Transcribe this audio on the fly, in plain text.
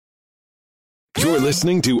You're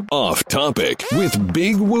listening to Off Topic with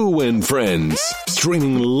Big Woo and Friends.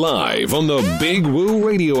 Streaming live on the Big Woo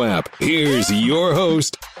Radio app. Here's your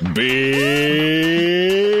host,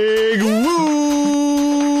 Big Woo.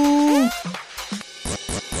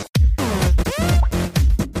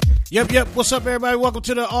 Yep. What's up, everybody? Welcome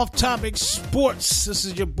to the Off Topic Sports. This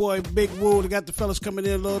is your boy, Big Woo. We got the fellas coming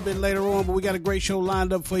in a little bit later on, but we got a great show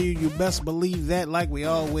lined up for you. You best believe that, like we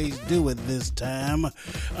always do at this time.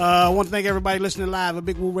 I want to thank everybody listening live at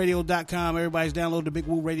BigWooRadio.com. Everybody's downloaded the Big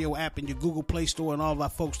Woo Radio app in your Google Play Store, and all of our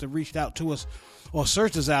folks that reached out to us or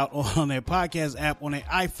searched us out on their podcast app on their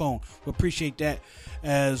iPhone. We appreciate that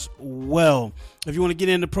as well. If you want to get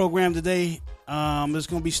in the program today, it's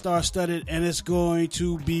going to be star-studded, and it's going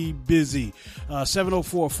to be busy.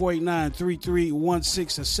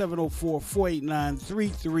 704-489-3316 and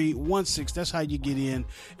 704-489-3316. That's how you get in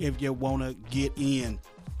if you want to get in.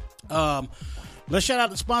 Let's shout out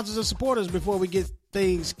the sponsors and supporters before we get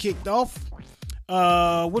things kicked off.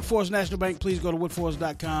 Woodforest National Bank, please go to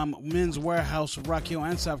woodforest.com. Men's Warehouse of Rock Hill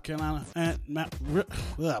and South Carolina. Men's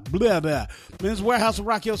Warehouse of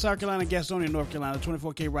Rock Hill, South Carolina, Gastonia, North Carolina.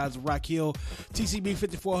 24K Rides of Rock Hill. TCB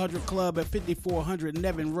 5400 Club at 5400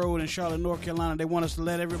 Nevin Road in Charlotte, North Carolina. They want us to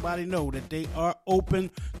let everybody know that they are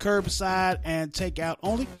open, curbside, and takeout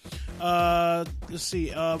only. Let's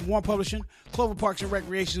see. Warren Publishing, Clover Parks and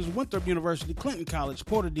Recreations, Winthrop University, Clinton College,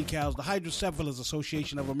 Porter Decals, the Hydrocephalus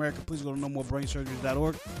Association of America. Please go to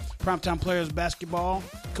nomorebrainsurgeries.org. Primetime Players Basketball,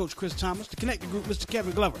 Coach Chris Thomas. The Connected Group, Mr.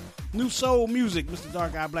 Kevin Glover. New Soul Music, Mr.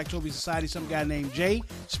 Dark Eye Black Toby Society, some guy named Jay.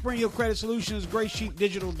 Spring Hill Credit Solutions,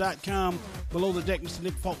 GraySheepDigital.com. Below the Deck, Mr.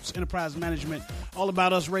 Nick Fultz, Enterprise Management. All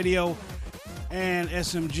About Us Radio. And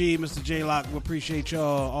SMG, Mr. J-Lock, we appreciate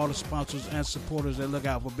y'all, all the sponsors and supporters that look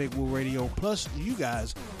out for Big Woo Radio, plus you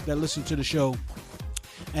guys that listen to the show.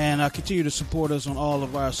 And continue to support us on all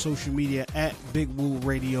of our social media at Big Woo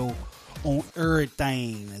Radio on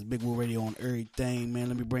everything. That's Big Woo Radio on everything, man.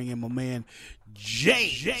 Let me bring in my man,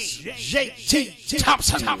 J.T.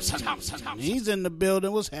 Thompson. He's in the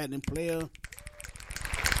building. What's happening, player?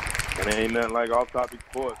 And ain't nothing like off-topic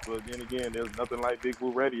sports, but then again, there's nothing like Big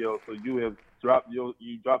Woo Radio. So you dropped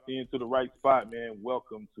into the right spot, man.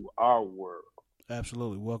 Welcome to our world.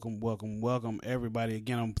 Absolutely. Welcome, everybody.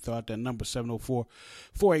 Again, I'm throw out that number,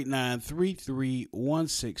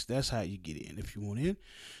 704-489-3316. That's how you get in if you want in.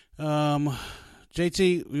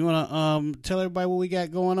 JT, you want to tell everybody what we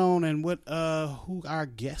got going on and what who our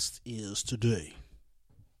guest is today?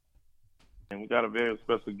 And we got a very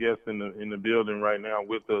special guest in the building right now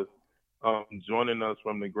with us. Joining us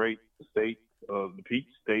from the great state of the Peach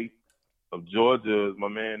State of Georgia is my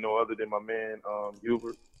man, no other than my man,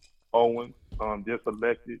 Hubert Owens, just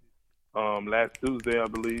elected last Tuesday, I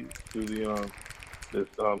believe, to the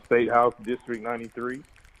State House District 93.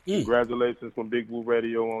 Congratulations from Big Woo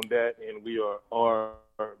Radio on that, and we are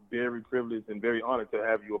very privileged and very honored to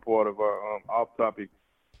have you a part of our off-topic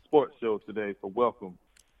sports show today. So welcome.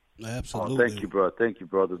 Absolutely. Oh, thank you,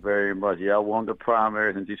 brother, very much. Yeah, I won the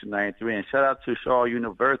primaries in District 93, and shout out to Shaw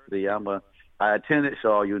University. I attended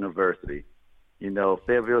Shaw University. You know,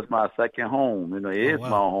 Fayetteville's my second home. You know, it is my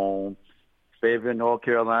home. Fayetteville, North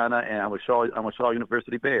Carolina, and I'm a Shaw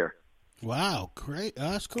University Bear. Wow, great.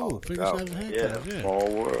 Oh, that's cool. Yeah,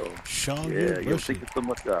 small world. Shaw University. University. Thank you so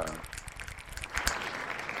much, guys.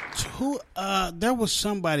 There was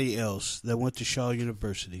somebody else that went to Shaw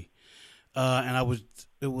University, and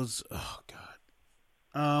it was, oh God.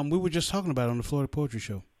 We were just talking about it on the Florida Poetry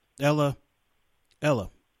Show. Ella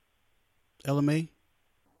May?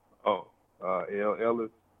 Oh,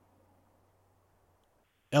 Ellis.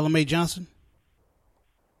 Ella May Johnson?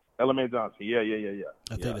 Ella May Johnson. Yeah.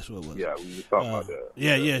 I think that's what it was. Yeah, we were talking about that.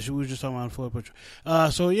 Yeah, we were just talking about the Florida Poetry.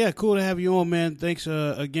 So yeah, cool to have you on, man. Thanks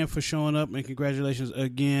again for showing up, and congratulations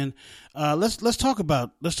again. Let's talk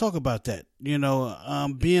about that. You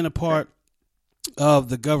know, being a part of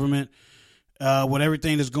the government, with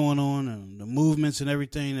everything that's going on and the movements and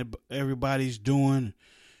everything that everybody's doing.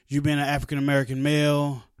 You being an African-American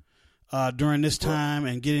male during this time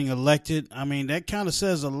and getting elected, I mean, that kind of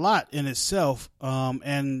says a lot in itself,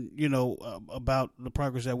 and, you know, about the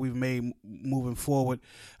progress that we've made moving forward.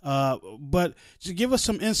 But to give us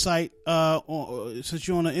some insight, since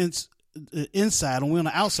you're on the inside and we're on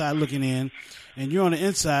the outside looking in, and you're on the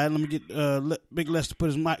inside, let me get Big Les to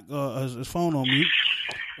put his phone on mute.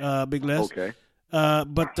 Big Les. Okay.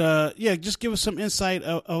 Yeah, just give us some insight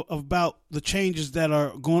about the changes that are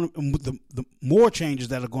going, the more changes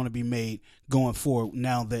that are going to be made going forward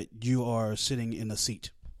now that you are sitting in the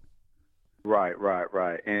seat. Right.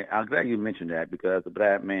 And I'm glad you mentioned that because as a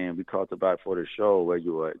black man, we talked about for the show where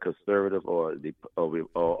you were conservative or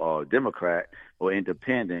Democrat or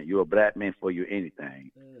independent. You're a black man for you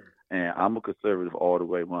anything. And I'm a conservative all the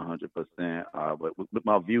way 100%. But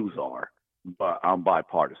my views are, but I'm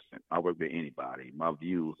bipartisan. I work with anybody. My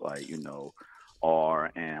views,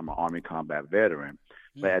 are, and I'm an Army combat veteran.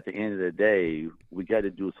 But at the end of the day, we got to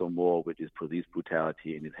do some more with this police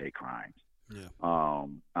brutality and these hate crimes. Yeah. I'll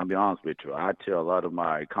be honest with you. I tell a lot of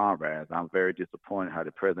my comrades, I'm very disappointed how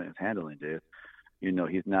the president is handling this.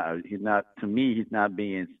 He's not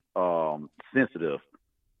being sensitive,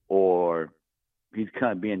 or he's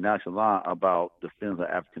kind of being nonchalant about the feelings of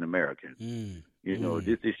African Americans.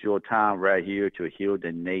 This is your time right here to heal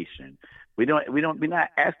the nation. We're not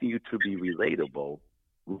asking you to be relatable.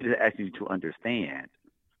 We're just asking you to understand,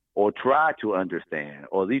 or try to understand,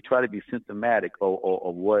 or at least try to be symptomatic of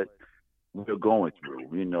what we're going through,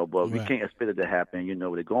 but we can't expect it to happen,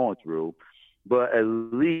 what they're going through, but at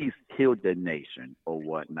least heal the nation or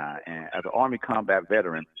whatnot. And as an Army combat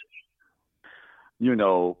veteran,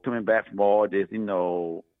 coming back from all this,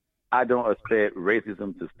 I don't expect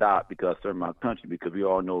racism to stop because I serve my country, because we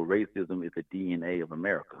all know racism is the DNA of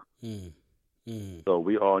America. So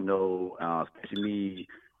we all know, especially me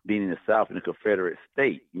being in the South in a Confederate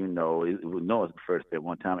state, it was known as a Confederate state at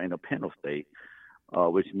one time, and a penal state.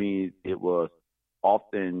 Which means it was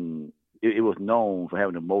often it was known for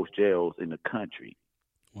having the most jails in the country.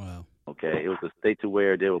 Wow. Okay, it was a state to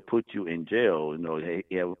where they would put you in jail. They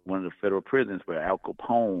have one of the federal prisons where Al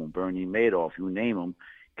Capone, Bernie Madoff, you name them,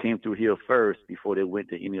 came through here first before they went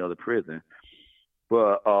to any other prison.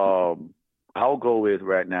 But my goal is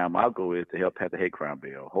to help pass the hate crime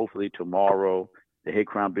bill. Hopefully tomorrow the hate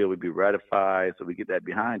crime bill will be ratified so we get that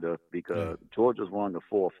behind us, because Georgia's one of the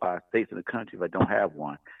 4 or 5 states in the country that don't have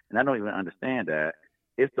one. And I don't even understand that.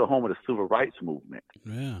 It's the home of the civil rights movement.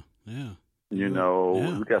 Yeah. We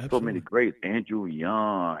got so many greats, Andrew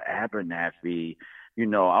Young, Abernathy. I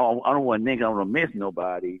don't want to nigga, I don't want to miss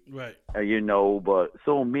nobody. Right. But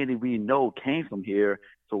so many we know came from here.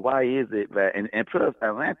 So why is it that, and plus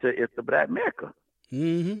Atlanta is the black Mecca.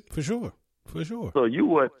 For sure. So you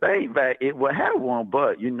would think that it would have one,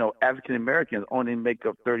 but African Americans only make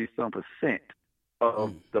up 30-some%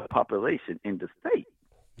 of the population in the state.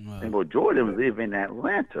 Wow. And Jordans live in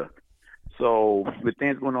Atlanta. So with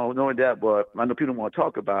things going on, knowing that, but I know people don't want to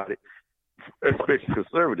talk about it, especially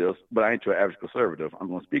conservatives. But I ain't your average conservative. I'm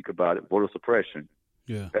going to speak about it. Voter suppression.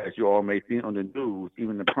 Yeah. As you all may see on the news,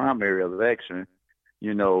 even the primary election,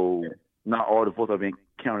 not all the votes are being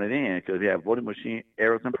counted in because we have voting machine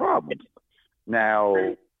errors and problems. Now,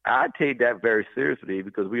 I take that very seriously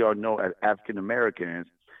because we all know as African Americans,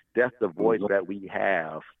 that's the voice that we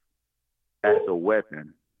have as a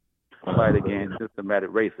weapon to fight against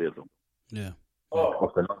systematic racism. Yeah.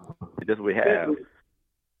 That's what we have.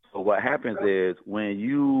 So what happens is when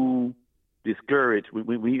you discourage,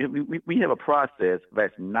 we have a process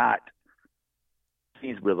that's not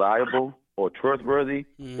seems reliable or trustworthy,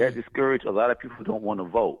 that discourages a lot of people who don't want to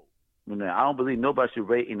vote. I don't believe nobody should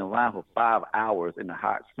wait in the line for 5 hours in the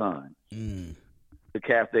hot sun to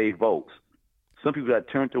cast their votes. Some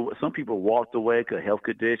people walked away because of health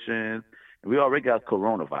conditions. And we already got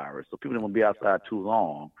coronavirus, so people don't want to be outside too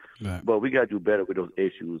long. Right. But we got to do better with those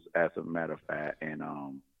issues, as a matter of fact. And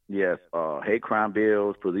yes, hate crime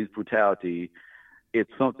bills, police brutality, it's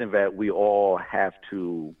something that we all have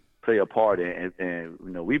to play a part in. And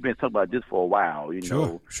we've been talking about this for a while.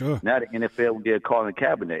 Sure. Now the NFL will get a call in the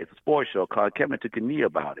cabinet. It's a sports show. Call the cabinet took a knee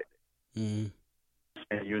about it. And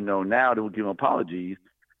now they will give them apologies,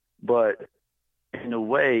 but in a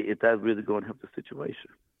way, is that really going to help the situation?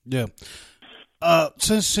 Yeah.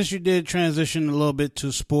 Since you did transition a little bit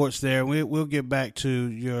to sports, there we'll get back to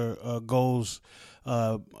your goals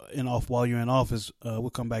while you're in office. We'll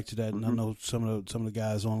come back to that, and I know some of the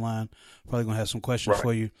guys online probably gonna have some questions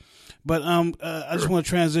for you. But I just want to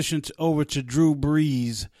transition over to Drew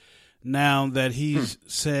Brees now that he's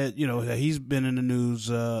said, that he's been in the news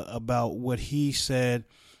about what he said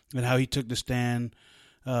and how he took the stand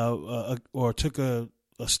or took a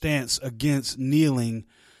stance against kneeling.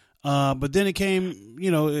 But then it came,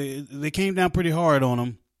 they came down pretty hard on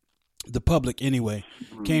him. The public, anyway,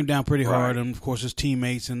 came down pretty hard, and of course his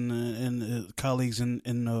teammates and colleagues in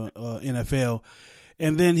NFL.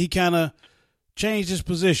 And then he kind of changed his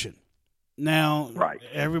position. Now,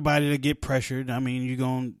 everybody that get pressured, I mean, you're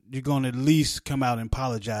going to at least come out and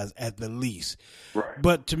apologize at the least. Right.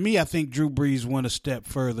 But to me, I think Drew Brees went a step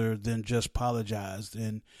further than just apologized,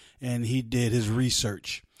 and he did his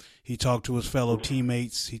research. He talked to his fellow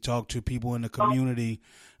teammates. He talked to people in the community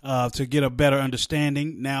to get a better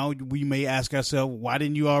understanding. Now we may ask ourselves, why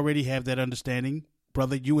didn't you already have that understanding,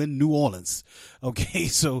 brother? You in New Orleans, okay?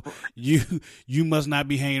 So you must not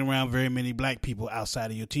be hanging around very many black people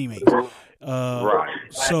outside of your teammates. Right.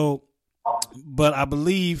 So, but I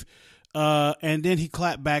believe. And then he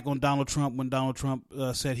clapped back on Donald Trump when Donald Trump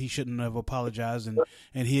said he shouldn't have apologized,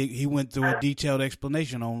 and he went through a detailed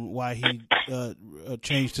explanation on why he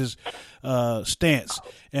changed his stance.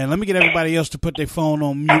 And let me get everybody else to put their phone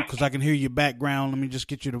on mute because I can hear your background. Let me just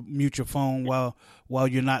get you to mute your phone while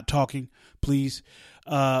you're not talking, please.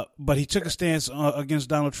 But he took a stance against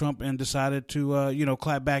Donald Trump and decided to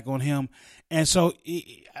clap back on him, and so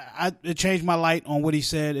it changed my light on what he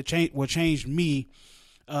said. It changed me.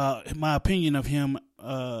 My opinion of him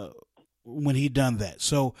when he done that.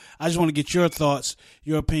 So I just want to get your thoughts,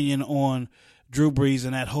 your opinion on Drew Brees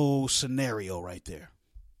and that whole scenario right there.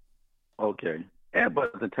 Okay.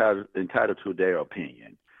 Everybody's entitled to their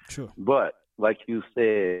opinion. Sure. But like you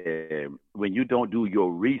said, when you don't do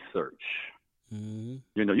your research, mm-hmm.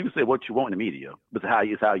 you can say what you want in the media, but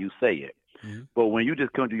it's how you say it. Mm-hmm. But when you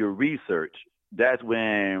just come do your research, that's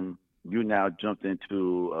when you now jumped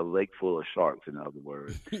into a lake full of sharks, in other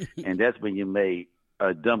words. And that's when you made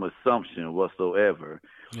a dumb assumption whatsoever.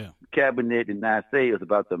 Yeah. Cabinet did not say it was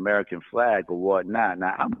about the American flag or whatnot.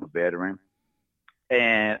 Now, I'm a veteran,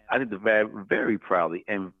 and I did the very, very proudly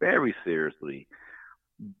and very seriously.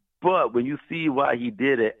 But when you see why he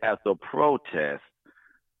did it as a protest,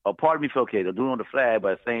 a part of me felt, okay, they're doing it on the flag,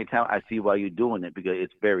 but at the same time, I see why you're doing it because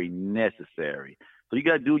it's very necessary. So you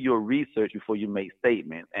got to do your research before you make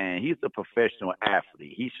statements. And he's a professional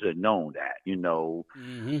athlete. He should have known that,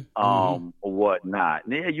 mm-hmm. Or whatnot.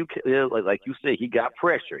 And yeah, like you said, he got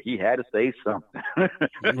pressure. He had to say something.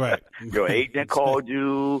 Right. Your agent called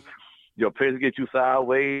you. Your parents get you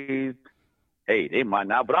sideways. Hey, they might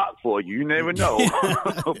not block for you. You never know.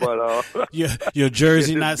 But your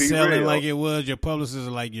jersey not be selling real. like it was. Your publicist is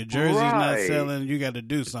like, your jersey's not selling. You got to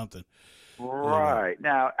do something. Right.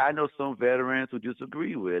 Now, I know some veterans who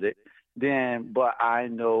disagree with it. But I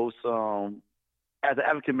know some, as an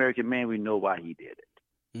African-American man, we know why he did it.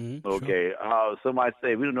 Mm-hmm, okay. Sure. Somebody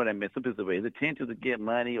say, we don't know that man. Some people say his intention to get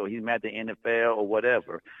money or he's mad at the NFL or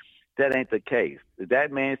whatever. That ain't the case. If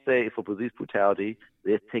that man say for police brutality,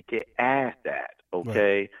 let's take it as that.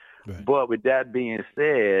 Okay. Right. But with that being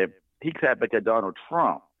said, he clapped back at Donald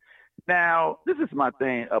Trump. Now, this is my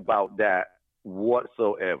thing about that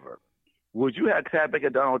whatsoever. Would you have clapped back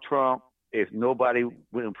at Donald Trump if nobody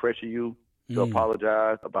wouldn't pressure you to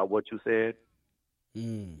apologize about what you said?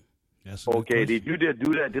 That's okay. Did you just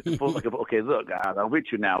do that just to okay, look, guys, I'm with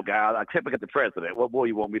you now, guys. I clapped back at the president. What more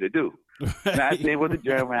you want me to do? Right. Not saying with the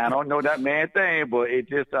German. I don't know that man thing, but it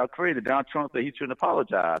just crazy. Donald Trump said he shouldn't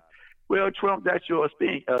apologize. Well, Trump, that's your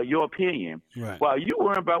opinion. Right. While you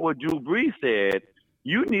worry about what Drew Brees said,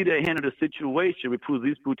 you need to handle the situation with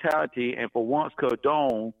police brutality and for once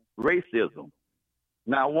condone racism.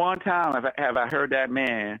 Not one time have I heard that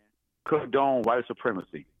man condone white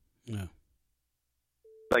supremacy. Yeah.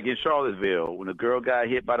 Like in Charlottesville, when a girl got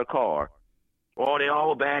hit by the car, they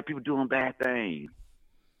all bad people doing bad things.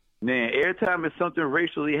 Then every time it's something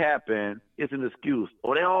racially happen, it's an excuse.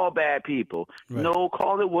 They all bad people. Right. No,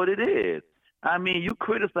 call it what it is. I mean, you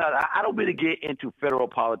criticize. I don't really get into federal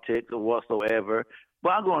politics or whatsoever, but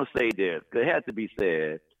I'm going to say this, because it has to be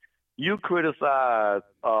said. You criticize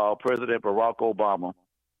President Barack Obama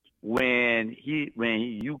when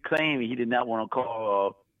you claim he did not want to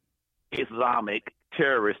call Islamic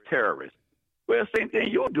terrorists. Well, same thing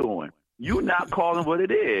you're doing. You're not calling what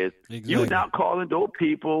it is. Exactly. You're not calling those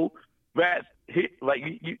people that like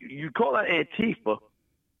you call it Antifa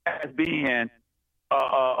as being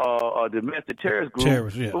a domestic terrorist group.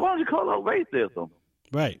 Terrorist, yeah. But why don't you call it racism?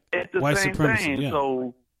 Right. It's the White same supremacy, thing. yeah.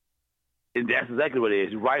 So and that's exactly what it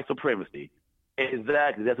is. White supremacy.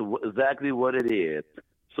 Exactly. That's exactly what it is.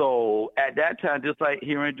 So at that time, just like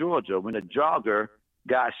here in Georgia, when a jogger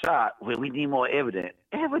got shot, we need more evidence.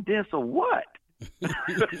 Evidence of what?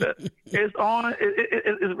 It's on.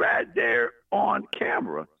 It's right there on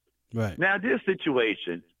camera. Right. Now this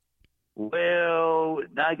situation. Well,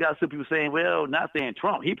 now you got some people saying, well, not saying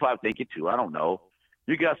Trump. He probably think it too. I don't know.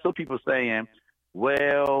 You got some people saying,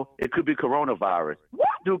 well, it could be coronavirus. What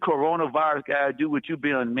do coronavirus guys do with you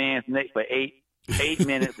being on a man's neck for 8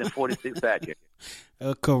 minutes and 46 seconds?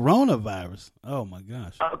 Coronavirus. Oh my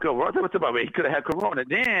gosh. He could have had corona.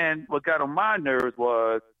 Then what got on my nerves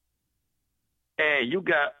was, hey, you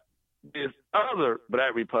got this other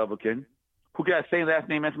black Republican who got the same last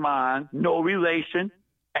name as mine, no relation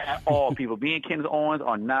at all. People being Kenneth Owens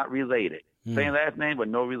are not related. Same last name, but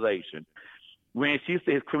no relation. when she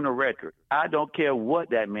says his criminal record, I don't care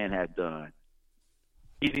what that man has done.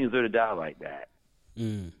 He didn't deserve to die like that.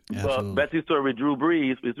 But back to the story with Drew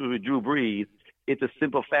Brees. It's the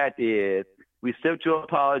simple fact is we accept your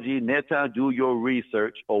apology. Next time, do your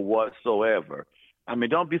research or whatsoever. I mean,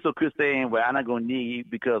 don't be so quick saying, well, I'm not going to need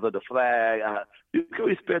because of the flag. You can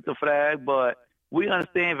respect the flag, but we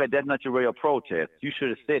understand that that's not your real protest. You should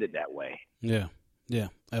have said it that way. Yeah,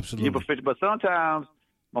 absolutely. But sometimes,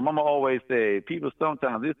 my mama always said, people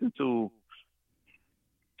sometimes listen to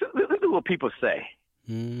what people say.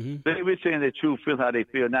 Mm-hmm. They be saying the truth, feel how they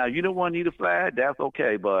feel. Now, you don't want to need a flag, that's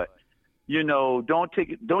okay, but don't take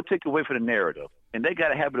it away from the narrative. And they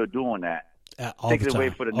got a habit of doing that. Take it away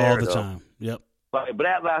from the narrative. All the time. Yep. Like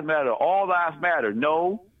Black Lives Matter, all lives matter.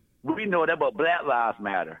 No, we know that, but Black Lives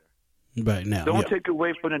Matter. Right now. Don't take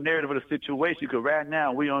away from the narrative of the situation, because right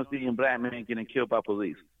now we don't see black men getting killed by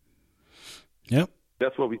police. Yep.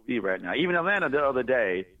 That's what we see right now. Even Atlanta the other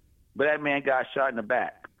day, black man got shot in the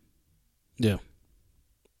back. Yeah.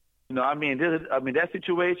 That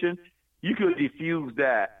situation, you could diffuse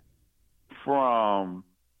that from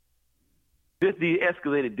this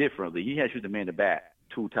de-escalated differently. He had to shoot the man in the back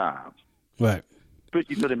 2 times. Right. But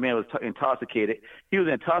the man was intoxicated. He was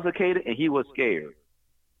intoxicated and he was scared.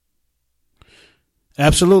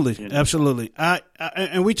 Absolutely.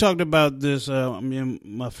 And we talked about this. Me and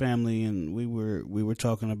my family, and we were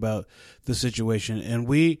talking about the situation, and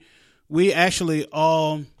we actually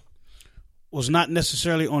all was not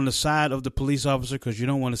necessarily on the side of the police officer, because you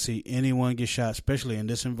don't want to see anyone get shot, especially in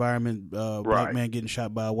this environment. Black man getting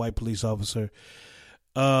shot by a white police officer.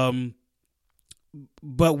 But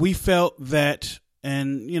we felt that,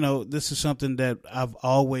 and this is something that I've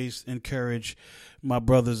always encouraged my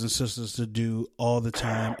brothers and sisters to do all the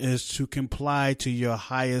time, is to comply to your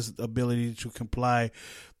highest ability to comply.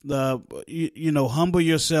 Humble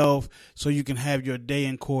yourself so you can have your day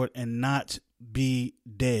in court and not be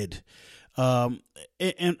dead. And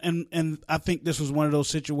I think this was one of those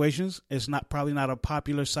situations. It's probably not a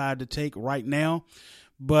popular side to take right now,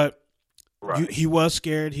 but he was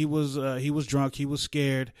scared. He was drunk. He was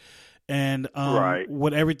scared. And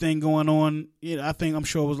with everything going on, I'm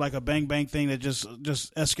sure it was like a bang bang thing that just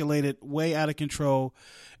escalated way out of control.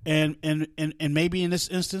 And maybe in this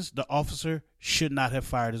instance, the officer should not have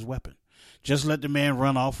fired his weapon. Just let the man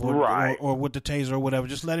run off, or with the taser or whatever.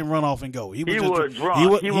 Just let him run off and go. He was drunk.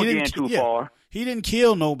 He was getting too far. He didn't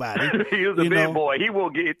kill nobody. He was a big boy. He will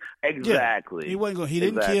get exactly. Yeah, he wasn't going. He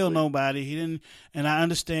didn't kill nobody. He didn't. And I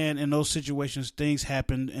understand in those situations things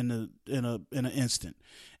happen in an instant,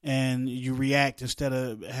 and you react instead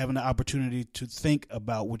of having the opportunity to think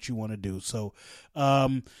about what you want to do. So,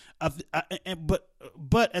 but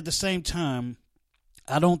at the same time,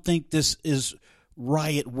 I don't think this is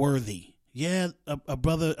riot worthy. Yeah,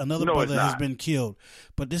 another brother has been killed,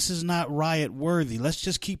 but this is not riot worthy. Let's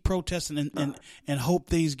just keep protesting and hope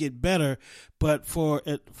things get better. But for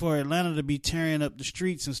Atlanta to be tearing up the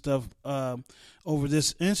streets and stuff over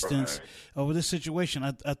this instance, over this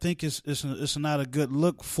situation, I think it's not a good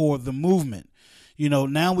look for the movement.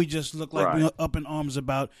 Now we just look like we're up in arms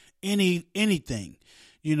about anything.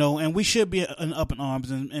 And we should be up in arms,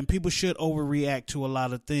 and people should overreact to a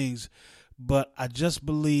lot of things. But I just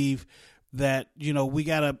believe that we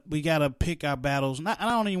gotta pick our battles. I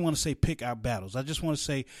don't even want to say pick our battles. I just want to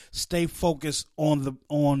say stay focused on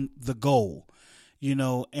the goal.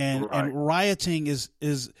 And rioting it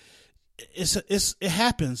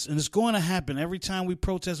happens, and it's going to happen every time we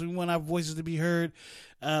protest. We want our voices to be heard.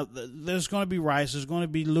 There's going to be riots. There's going to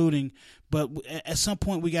be looting, but at some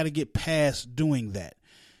point we got to get past doing that.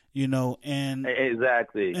 And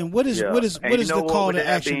exactly. And what is the call to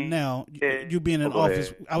action now? You being in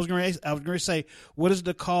office, I was going to say, what is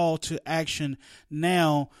the call to action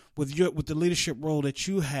now with the leadership role that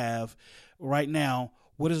you have right now?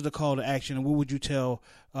 What is the call to action, and what would you tell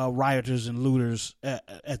rioters and looters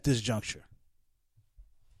at this juncture?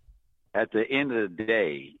 At the end of the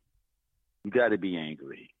day, you got to be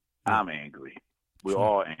angry. I'm angry. We're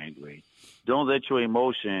all angry. Don't let your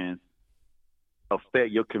emotions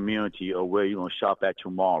affect your community or where you're going to shop at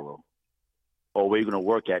tomorrow or where you're going to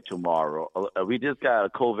work at tomorrow. We just got a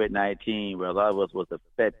COVID-19 where a lot of us was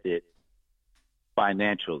affected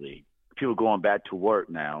financially. People going back to work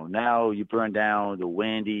now. Now you burn down the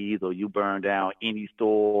Wendy's or you burn down any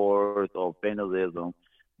stores or vandalism,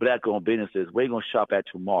 black-owned businesses. Where you going to shop at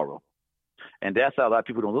tomorrow? And that's how a lot of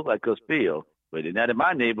people don't look like us feel. But not in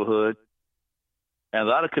my neighborhood. And a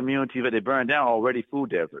lot of communities that they burn down are already food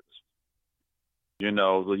deserts.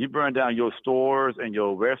 So you burn down your stores and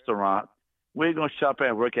your restaurants. Where are you going to shop at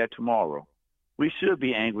and work at tomorrow? We should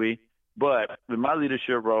be angry, but with my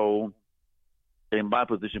leadership role, in my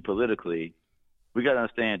position politically, we got to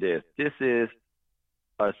understand this. This is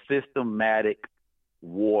a systematic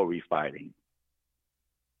war we fighting.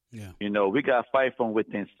 Yeah. You know, we got to fight from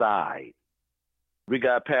within inside. We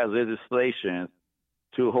got to pass legislation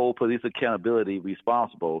to hold police accountability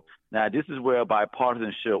responsible. Now, this is where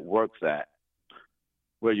bipartisanship works at.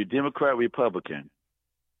 Where you're Democrat, Republican,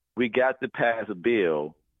 we got to pass a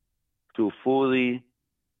bill to fully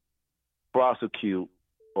prosecute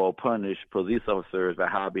or punish police officers that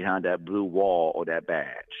hide behind that blue wall or that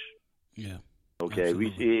badge. Yeah. Okay,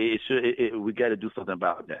 absolutely. we got to do something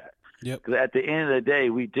about that. Yep. Because at the end of the day,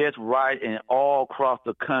 we just ride in all across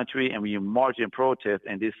the country and we march and protest,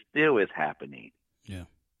 and this still is happening. Yeah.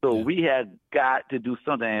 So we have got to do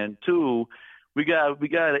something. And two, we got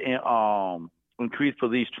to increase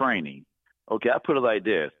police training. Okay, I put it like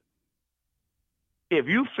this: if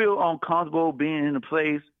you feel uncomfortable being in a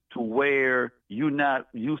place to where you're not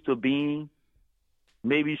used to being,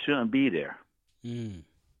 maybe you shouldn't be there.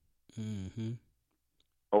 Mm-hmm.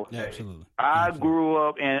 Okay. Absolutely. I grew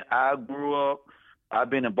up. I've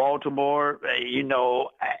been in Baltimore. You know,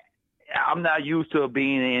 I'm not used to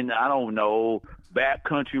being in, I don't know,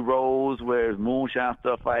 backcountry roads where there's moonshine,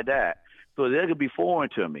 stuff like that. So that could be foreign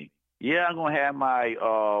to me. Yeah, I'm going to have my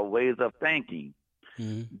ways of thinking.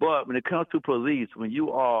 Mm-hmm. But when it comes to police, when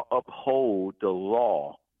you uphold the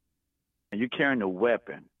law and you're carrying a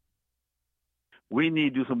weapon, we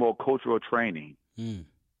need to do some more cultural training.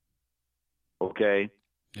 Okay?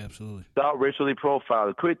 Absolutely. Stop racially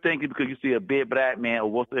profiling. Quit thinking because you see a big black man or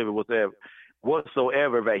whatsoever,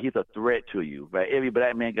 that he's a threat to you. Right? Every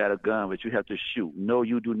black man got a gun, but you have to shoot. No,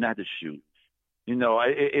 you do not to shoot. You know,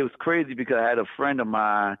 it was crazy because I had a friend of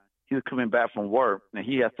mine. He was coming back from work, and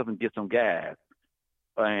he had something to get some gas.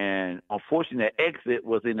 And unfortunately, the exit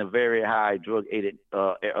was in a very high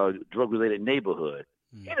drug-related neighborhood.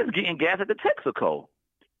 He was getting gas at the Texaco.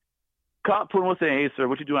 Cop put him on saying, "Hey, sir,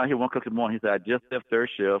 what you doing out here 1 o'clock in the morning?" He said, "I just left third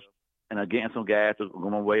shift, and I'm getting some gas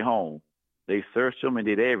on my way home." They searched him and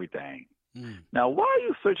did everything. Now, why are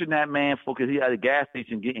you searching that man for? Because he had a gas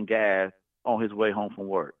station getting gas on his way home from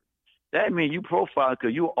work. That means you profile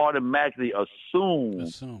because you automatically assume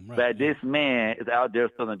right, that this man is out there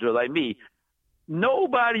selling drugs. Like me,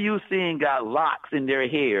 nobody you seen got locks in their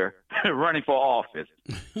hair running for office.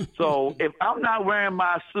 So if I'm not wearing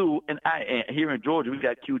my suit, and here in Georgia we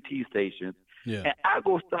got QT stations, and I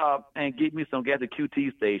go stop and get me some gas at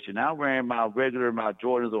QT station, I'm wearing my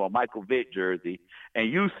Jordans or my Michael Vick jersey,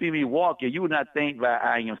 and you see me walking, you would not think that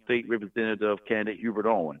I am State Representative candidate Hubert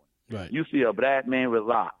Owens. Right. You see a black man with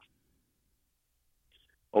locks.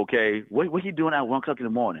 Okay, what you doing at 1 o'clock in the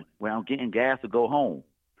morning? Well, I'm getting gas to go home.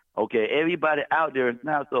 Okay, everybody out there is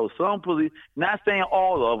not so. Some police, not saying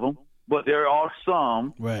all of them, but there are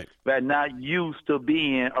some that are not used to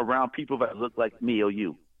being around people that look like me or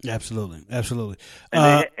you. Absolutely.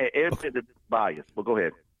 And everybody's biased. But go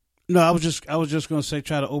ahead. No, I was just going to say,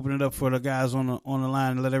 try to open it up for the guys on the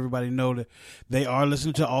line and let everybody know that they are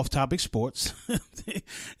listening to Off Topic Sports.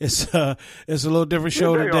 It's a little different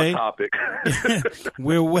show today. Off topic.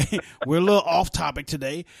 We're a little off topic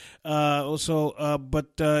today. But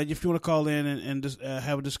if you want to call in and just,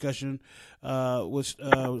 have a discussion with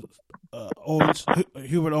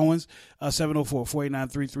Hubert Owens,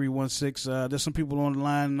 704-489-3316. There's some people on the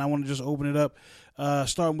line, and I want to just open it up.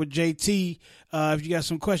 Starting with JT, if you got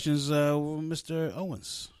some questions, Mr.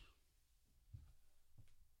 Owens.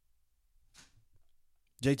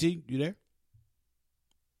 JT, you there?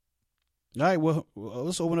 All right, well,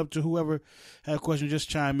 let's open up to whoever had a question. Just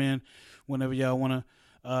chime in whenever y'all want to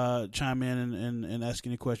chime in and ask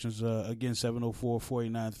any questions. Again,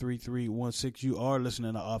 704-489-3316. You are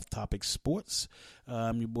listening to Off Topic Sports.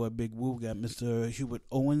 I'm your boy Big Woo. We got Mr. Hubert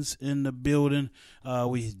Owens in the building.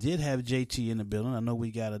 We did have JT in the building. I know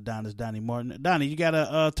we got Adonis Donnie Martin. Donnie, you got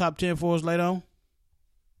a top 10 for us later on?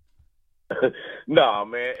 No,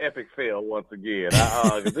 man, epic fail once again.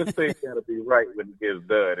 Cause this thing got to be right when it gets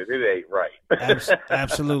done, and it ain't right.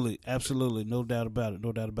 Absolutely, no doubt about it.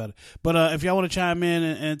 But if y'all want to chime in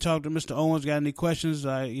and talk to Mr. Owens, got any questions?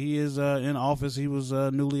 He is in office. He was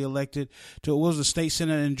newly elected to what was the state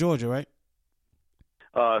senate in Georgia, right?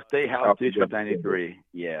 State House District 93.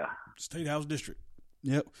 Yeah. State House District.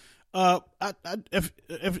 Yep.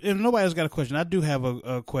 If nobody's got a question, I do have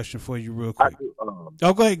a question for you real quick.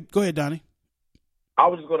 Go ahead, Donnie. I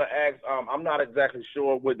was just going to ask, I'm not exactly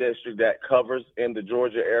sure what district that covers in the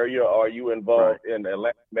Georgia area. Are you involved in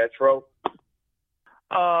Atlanta Metro?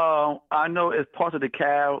 I know it's part of the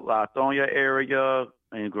Lithonia area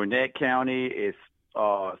in Gwinnett County. It's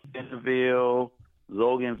Centerville,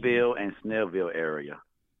 Loganville, and Snellville area.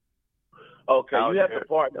 Okay, you have to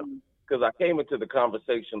pardon me because I came into the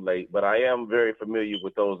conversation late, but I am very familiar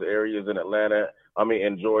with those areas in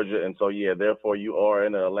in Georgia. And so, yeah, therefore you are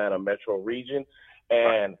in the Atlanta metro region.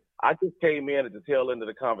 And I just came in at the tail end of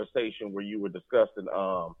the conversation where you were discussing,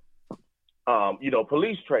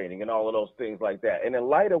 police training and all of those things like that. And in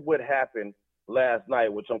light of what happened last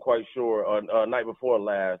night, which I'm quite sure, night before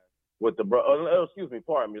last, with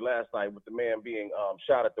last night with the man being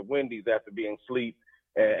shot at the Wendy's after being asleep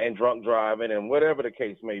and drunk driving and whatever the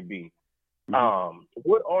case may be.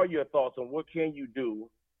 What are your thoughts on what can you do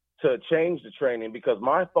to change the training? Because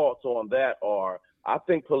my thoughts on that are, I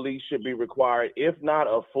think police should be required, if not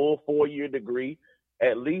a full 4-year degree,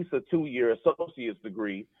 at least a 2-year associate's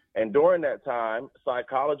degree. And during that time,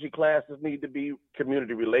 psychology classes need to be,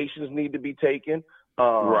 community relations need to be taken,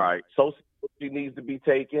 sociology needs to be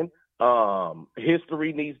taken,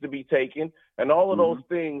 history needs to be taken, and all of those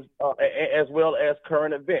things, as well as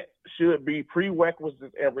current events, should be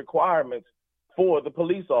prerequisites and requirements for the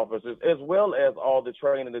police officers, as well as all the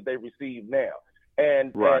training that they receive now.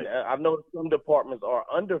 And I know some departments are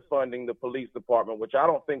underfunding the police department, which I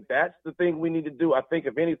don't think that's the thing we need to do. I think,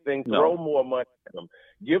 if anything, throw more money at them.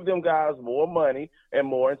 Give them guys more money and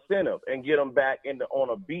more incentive, and get them back on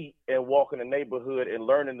a beat and walk in the neighborhood and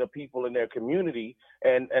learning the people in their community,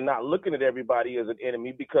 and not looking at everybody as an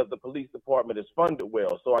enemy because the police department is funded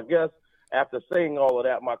well. So I guess after saying all of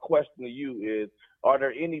that, my question to you is, are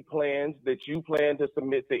there any plans that you plan to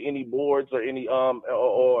submit to any boards or any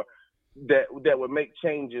or that would make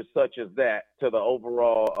changes such as that to the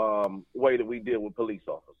overall way that we deal with police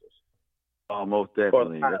officers? Most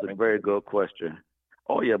definitely. That's a very good question.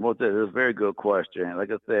 Oh, yeah, most definitely. It's a very good question.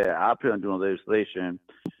 Like I said, I plan on doing legislation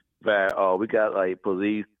that we got like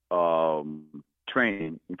police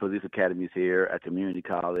training in police academies here at community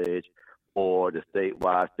college or the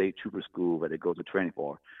statewide state trooper school that they go to training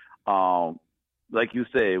for. Like you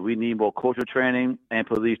said, we need more cultural training and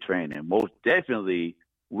police training. Most definitely,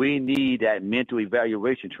 we need that mental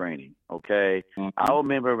evaluation training, okay? I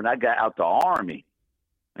remember when I got out the Army,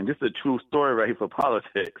 and this is a true story right here for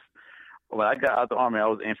politics. When I got out the Army, I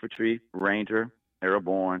was infantry, ranger,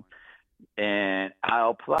 airborne, and I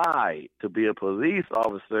applied to be a police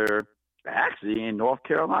officer actually in North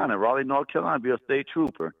Carolina, Raleigh, North Carolina, be a state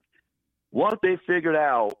trooper. Once they figured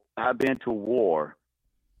out I'd been to war,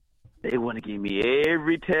 they wanted to give me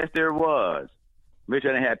every test there was. Make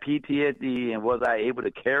sure I didn't have PTSD and was I able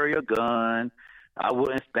to carry a gun, I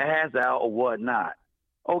wouldn't spaz out or whatnot.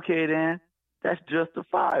 Okay, then, that's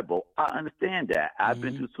justifiable. I understand that. I've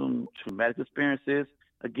been through some traumatic experiences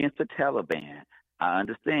against the Taliban. I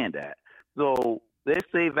understand that. So let's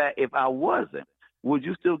say that if I wasn't, would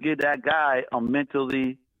you still give that guy a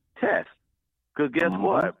mentally test? Because guess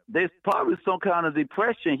what? There's probably some kind of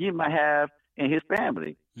depression he might have in his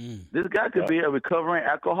family. This guy could be a recovering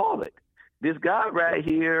alcoholic. This guy right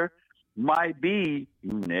here might be,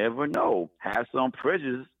 you never know, have some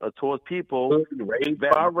prejudice towards people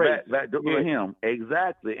that don't know him.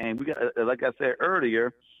 Exactly. And we got, like I said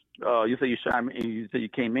earlier, you said you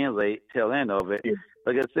came in late, tail end of it.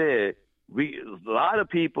 Like I said, a lot of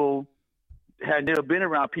people had never been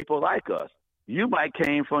around people like us. You might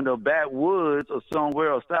came from the backwoods or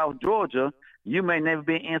somewhere or South Georgia. You may never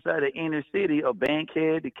been inside the inner city of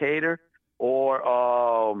Bankhead, Decatur,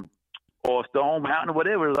 or Stone Mountain or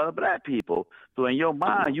whatever. A lot of black people. So in your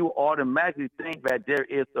mind, you automatically think that there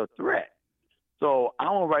is a threat. So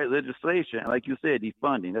I want to write legislation, like you said,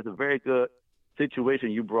 defunding. That's a very good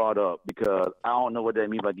situation you brought up, because I don't know what that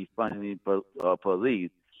means by defunding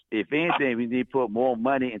police. If anything, we need to put more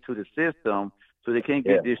money into the system so they can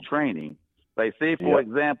get this training. Like, say, for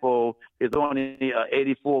example, it's only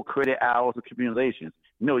 84 credit hours of accumulations.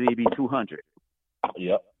 No, it need to be 200.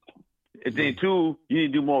 And then, two, you need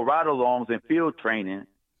to do more ride-alongs and field training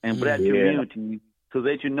in black communities to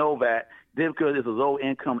let you know that just because it's a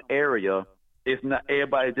low-income area, it's not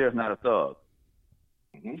everybody there is not a thug.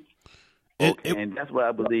 And that's what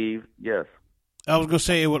I believe, yes. I was going to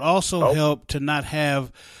say it would also help to not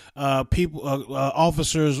have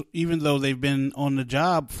officers, even though they've been on the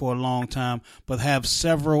job for a long time, but have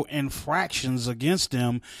several infractions against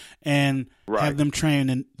them and have them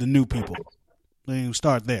train the new people. They can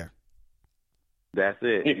start there. That's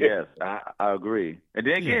it. Yes, I agree. And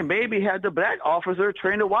then again, maybe have the black officer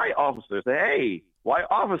train the white officer. Say, hey, white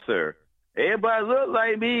officer, everybody look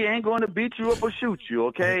like me, ain't going to beat you up or shoot you,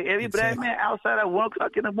 okay? Every black man outside at 1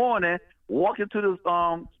 o'clock in the morning walking to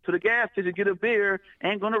the gas station to get a beer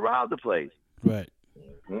ain't going to rob the place. Right.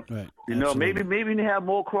 You know, maybe we need to have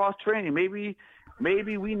more cross training. Maybe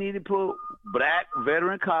we need to put black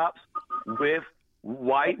veteran cops with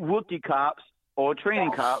white rookie cops or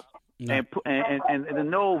training cops and to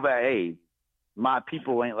know that, hey, my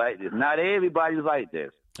people ain't like this. Not everybody's like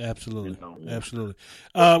this. Absolutely, you know? Absolutely.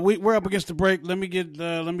 We're up against the break. Let me get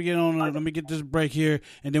this break here,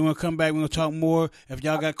 and then we'll come back. We're gonna talk more. If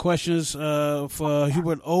y'all got questions for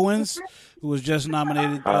Hubert Owens, who was just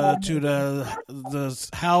nominated to the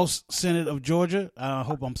House Senate of Georgia. I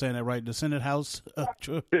hope I'm saying that right. The Senate House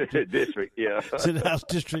District, yeah. Senate House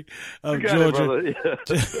District of Georgia,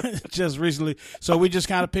 just recently. So we just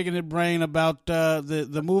kind of picking his brain about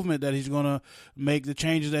the movement that he's going to make, the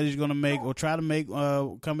changes that he's going to make or try to make,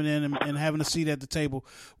 coming in and having a seat at the table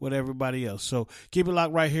with everybody else. So keep it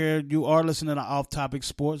locked right here. You are listening to Off Topic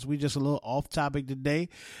Sports. We just a little off topic today,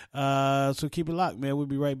 so keep it locked, man. We'll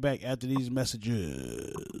be right back after these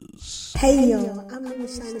messages. Hey yo, I'm Lima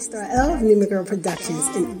Shining Star L of Lima Girl Productions,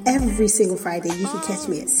 and every single Friday you can catch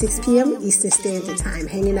me at 6 p.m. Eastern Standard Time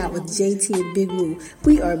hanging out with JT and Big Woo.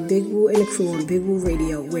 We are Big Woo and the crew on Big Woo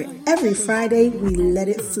Radio, where every Friday we let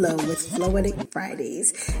it flow with Floetic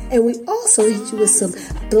Fridays. And we also hit you with some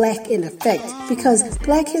Black in Effect, because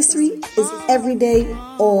Black history is every day,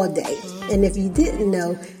 all day. And if you didn't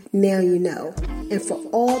know, now you know. And for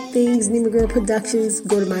all things Nima Girl Productions,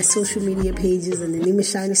 go to my social media pages and the Nima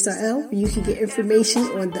Shining Star L, where you can get information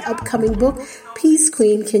on the upcoming book, Peace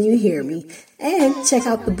Queen, Can You Hear Me? And check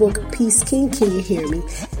out the book, Peace King, Can You Hear Me?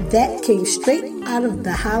 That came straight out of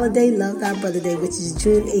the holiday Love Thy Brother Day, which is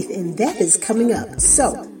June 8th, and that is coming up.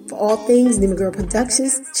 So, for all things Nima Girl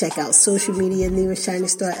Productions, check out social media Nima Shining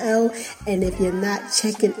Star L. And if you're not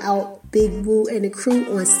checking out Big Woo and the crew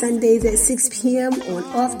on Sundays at 6 p.m. on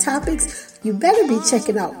Off Topics, you better be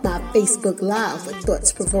checking out my Facebook Live with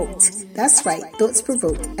Thoughts Provoked. That's right, Thoughts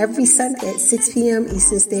Provoked, every Sunday at 6 p.m.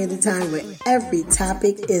 Eastern Standard Time, where every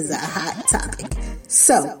topic is a hot topic.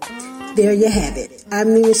 So, there you have it. I'm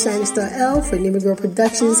Nima Shining Star L for Nima Girl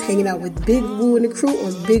Productions, hanging out with Big Woo and the crew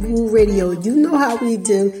on Big Woo Radio. You know how we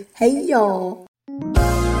do. Hey, y'all.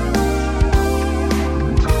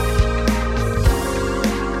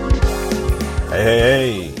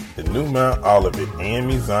 Hey, the new Mount Olivet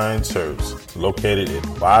AME Zion Church, located at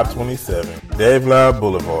 527 Dave Lyle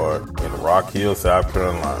Boulevard in Rock Hill, South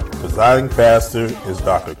Carolina. Presiding pastor is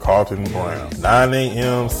Dr. Carlton Brown. 9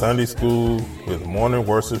 a.m. Sunday school with morning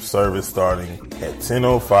worship service starting at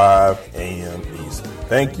 10:05 a.m. Eastern.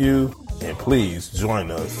 Thank you, and please join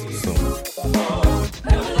us soon.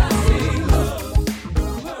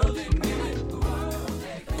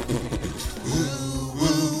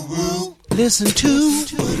 Listen to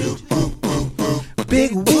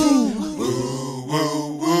Big Woo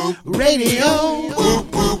Radio.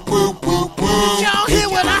 Y'all hear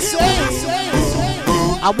what I say?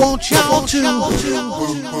 I want y'all to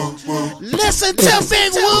listen to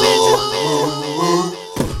Big Woo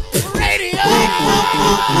Radio.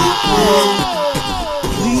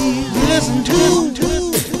 Please listen to.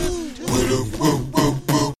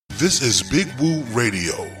 This is Big Woo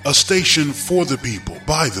Radio, a station for the people,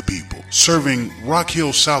 by the people, serving Rock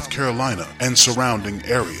Hill, South Carolina and surrounding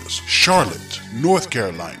areas, Charlotte, North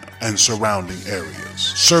Carolina and surrounding areas,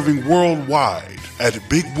 serving worldwide at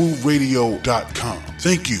BigWooRadio.com.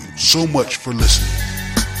 Thank you so much for listening.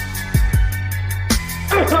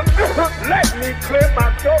 Let me clear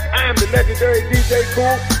my throat. I am the legendary DJ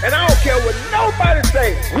Cool, and I don't care what nobody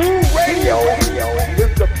say. Woo Radio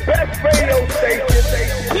is the best radio station,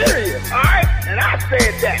 period. All right? And I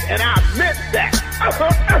said that, and I meant that.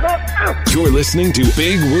 You're listening to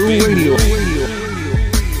Big Woo Radio.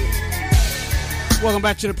 Welcome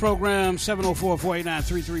back to the program,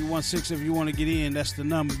 704-489-3316. If you want to get in, that's the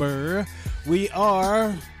number. We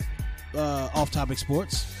are Off Topic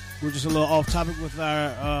Sports. We're just a little off topic with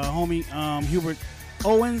our homie Hubert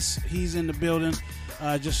Owens. He's in the building,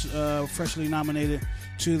 just freshly nominated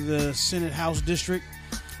to the Senate House District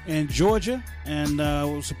in Georgia, and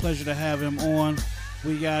it was a pleasure to have him on.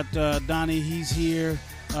 We got Donnie, he's here.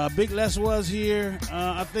 Big Les was here.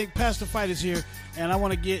 I think Pastor Fight is here, and I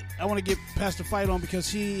want to get Pastor Fight on because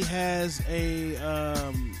he has a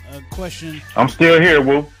question. I'm still here,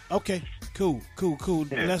 Woo. Okay, cool.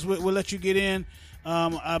 Yeah. We'll let you get in.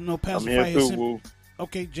 I know Pastor Fight is here.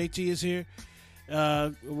 Okay, JT is here.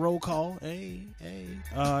 Roll call. Hey.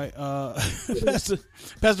 All right.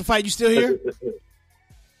 Pastor Fight, you still here?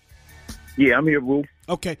 Yeah, I'm here, Woo.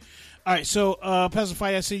 Okay. All right. So, Pastor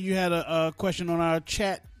Fight, I see you had a question on our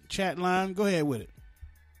chat line. Go ahead with it.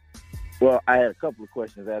 Well, I had a couple of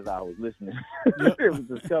questions as I was listening. Yep. It was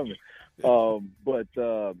just coming. But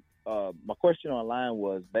my question online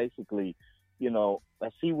was basically, I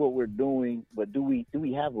see what we're doing, but do we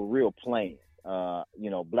have a real plan?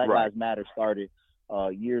 Black Lives Matter started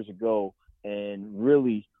years ago, and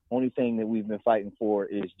really Only thing that we've been fighting for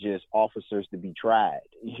is just officers to be tried,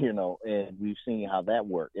 and we've seen how that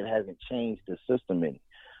worked. It hasn't changed the system any.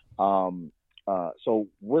 So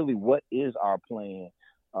really, what is our plan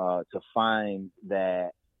to find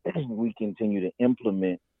that we continue to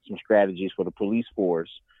implement some strategies for the police force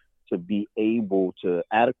to be able to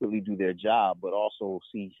adequately do their job, but also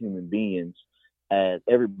see human beings as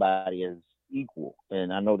everybody as equal.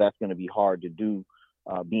 And I know that's going to be hard to do,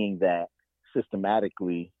 being that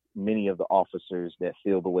systematically many of the officers that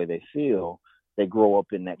feel the way they feel, they grow up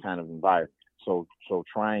in that kind of environment. So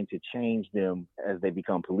trying to change them as they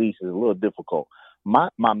become police is a little difficult. My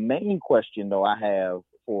main question, though, I have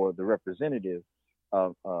for the representative,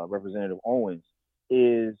 Representative Owens,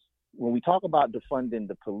 is when we talk about defunding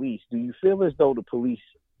the police, do you feel as though the police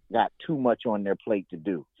got too much on their plate to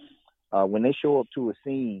do? When they show up to a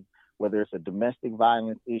scene, whether it's a domestic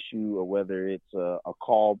violence issue or whether it's a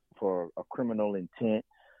call for a criminal intent,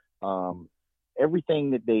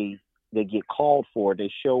 everything that they get called for,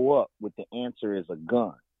 they show up with the answer is a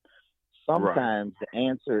gun. Sometimes the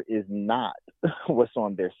answer is not what's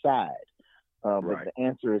on their side, but the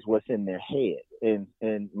answer is what's in their head.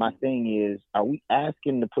 And my thing is, are we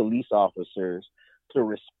asking the police officers to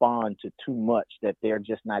respond to too much that they're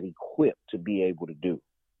just not equipped to be able to do?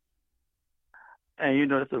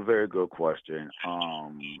 And that's a very good question.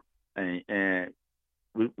 And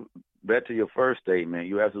back to your first statement,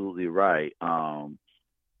 you're absolutely right.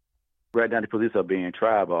 Right now, the police are being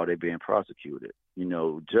tried, or they're being prosecuted.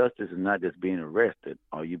 Justice is not just being arrested,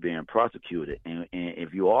 or you being prosecuted. And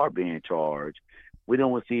if you are being charged, we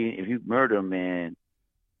don't want to see, if you murder a man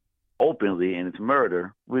openly and it's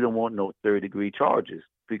murder, we don't want no third-degree charges,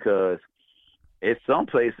 because in some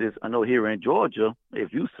places, I know here in Georgia,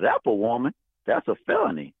 if you slap a woman, that's a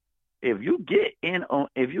felony. If you get in an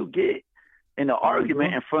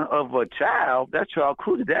argument in front of a child, that child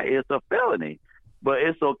cruelty, that is a felony. But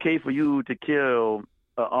it's okay for you to kill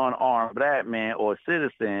an unarmed black man or a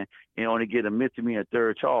citizen and only get a misdemeanor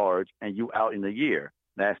third charge and you out in a year.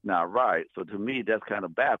 That's not right. So to me, that's kind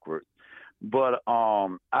of backwards. But I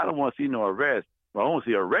don't want to see no arrest. I don't want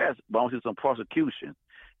to see arrest, but I want to see some prosecution.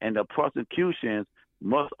 And the prosecutions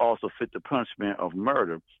must also fit the punishment of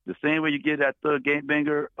murder. The same way you get that thug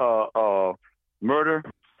gangbanger murder,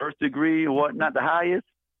 first degree or whatnot, the highest,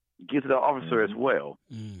 get to the officer as well.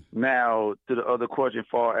 Now, to the other question,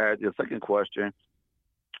 far as the second question,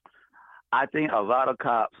 I think a lot of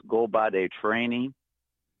cops go by their training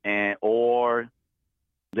or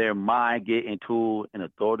their mind get into an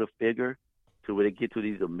authoritative figure to where they get to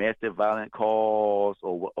these domestic violent calls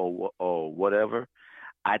or whatever.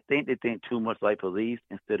 I think they think too much like police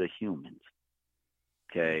instead of humans.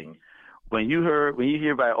 Okay, when you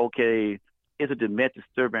hear about it's a domestic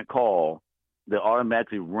disturbance call, they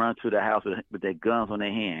automatically run to the house with their guns on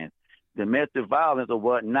their hands. Domestic violence or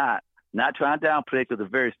whatnot, not trying to downplay, because it's a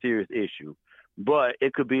very serious issue, but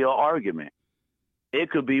it could be an argument.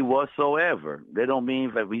 It could be whatsoever. They don't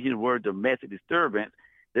mean that when you hear the word domestic disturbance,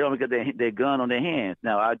 they don't get their gun on their hands.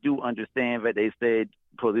 Now, I do understand that they said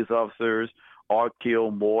police officers are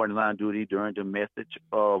killed more in line of duty during domestic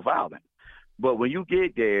violence. But when you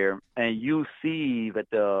get there and you see that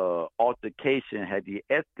the altercation had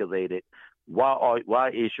de-escalated, why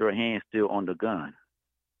is your hand still on the gun?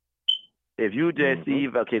 If you just see,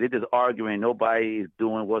 okay, they're just arguing, nobody is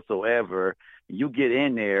doing whatsoever, you get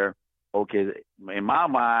in there, okay, in my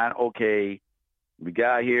mind, okay, we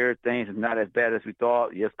got here, things are not as bad as we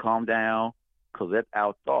thought, just calm down, because that's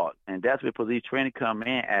our thought. And that's where police training come in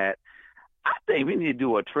at. I think we need to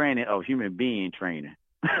do a training of human being training,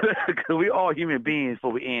 because we all human beings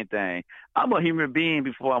before we anything. I'm a human being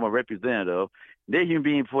before I'm a representative. They're human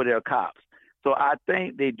beings before they're cops. So I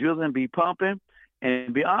think they drilling be pumping. And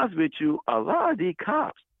to be honest with you, a lot of these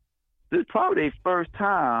cops, this is probably their first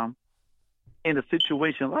time in a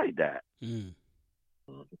situation like that.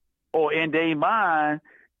 Or in their mind,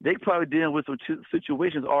 they probably dealing with some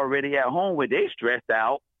situations already at home where they stressed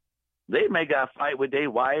out. They may got a fight with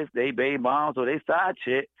their wife, their baby moms, or their side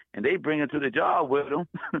chick, and they bring them to the job with them.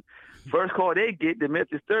 First call they get,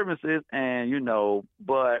 domestic disturbances, and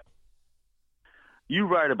but you're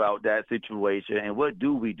right about that situation. And what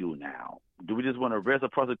do we do now? Do we just want to arrest the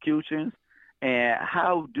prosecutions? And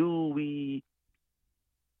how do we?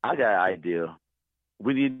 I got an idea.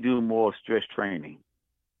 We need to do more stress training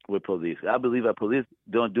with police. I believe that police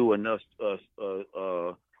don't do enough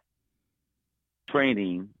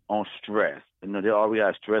training on stress. They already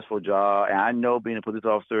got a stressful job, and I know being a police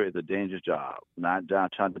officer is a dangerous job. Not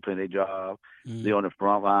trying to play their job. They're on the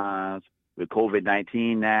front lines with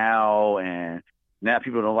COVID-19 now, and now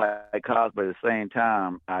people don't like cops, but at the same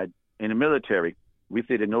time, in the military, we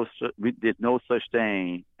say there's no such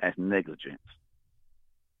thing as negligence.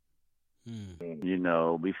 You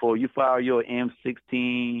know, before you fire your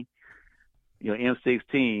M16,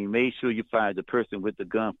 make sure you find the person with the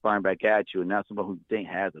gun firing back at you and not somebody who you think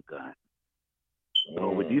has a gun.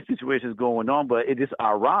 So with these situations going on, but it is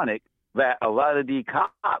ironic that a lot of these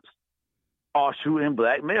cops are shooting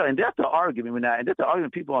black males. And that's the argument now. And that's the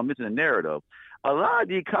argument people are missing the narrative. A lot of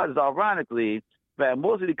these cops, ironically, that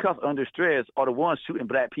most of the cops under stress are the ones shooting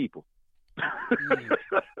black people.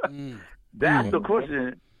 That's the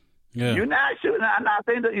question. Yeah. You're not shooting. I'm not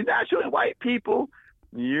saying that you're not shooting white people.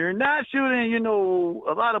 You're not shooting,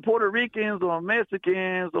 a lot of Puerto Ricans or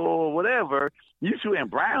Mexicans or whatever. You're shooting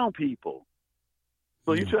brown people.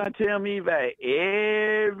 So you trying to tell me that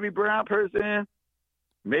every brown person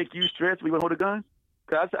make you stressed when you want to hold a gun?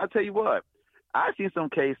 Because I tell you what, I've seen some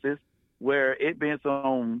cases where it been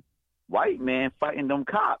some white man fighting them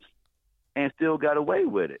cops and still got away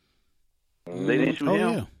with it. They didn't shoot him.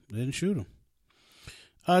 Yeah, they didn't shoot him.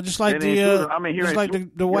 Just like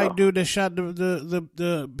the white dude that shot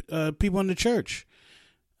the people in the church.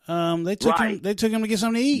 They took him to get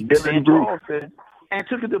something to eat. And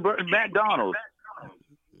took it to McDonald's.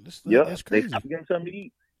 That's crazy. They got something to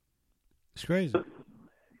eat. It's crazy.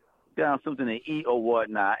 Got something to eat or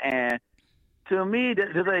whatnot. And to me,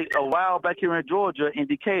 there's like a while back here in Georgia, in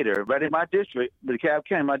Decatur, right in my district, the DeKalb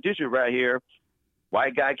County, my district right here,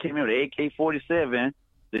 white guy came in with an AK-47.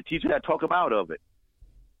 The teacher had to talk him out of it.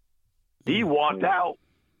 He walked out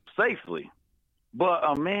safely. But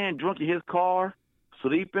a man drunk in his car,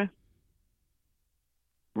 sleeping,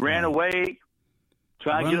 ran away,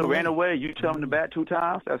 ran away. You tell him to bat 2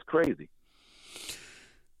 times? That's crazy.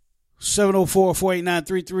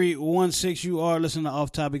 704-489-3316. You are listening to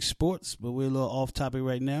Off Topic Sports, but we're a little off topic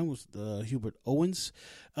right now with Hubert Owens.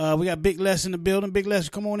 We got Big Les in the building. Big Les,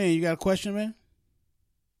 come on in. You got a question, man?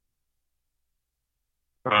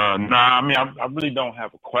 I really don't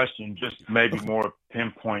have a question, just maybe more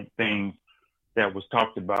pinpoint things that was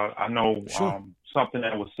talked about. I know something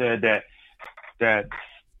that was said that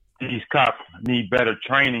these cops need better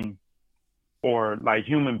training or like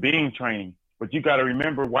human being training. But you got to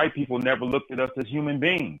remember, white people never looked at us as human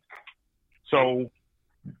beings. So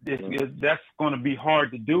that's going to be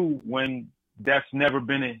hard to do when that's never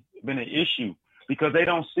been an issue, because they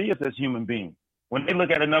don't see us as human beings. When they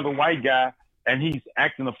look at another white guy and he's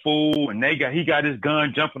acting a fool and he got his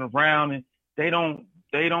gun jumping around, and they don't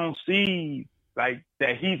see like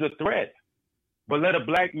that he's a threat. But let a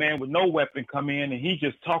black man with no weapon come in and he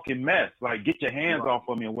just talking mess, like get your hands off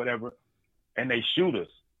of me or whatever, and they shoot us.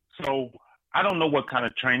 So I don't know what kind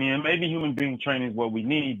of training, and maybe human being training is what we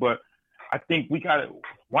need, but I think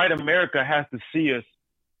white America has to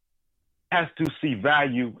see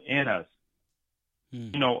value in us,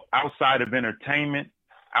 outside of entertainment,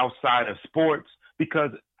 outside of sports,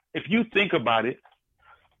 because if you think about it,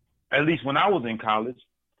 at least when I was in college,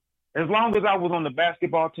 as long as I was on the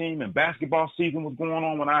basketball team and basketball season was going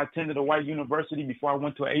on when I attended a white university before I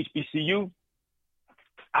went to a HBCU,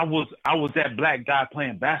 I was that black guy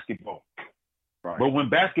playing basketball. Right. But when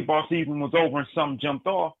basketball season was over and something jumped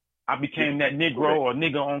off, I became that Negro or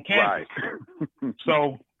nigger on campus. Right.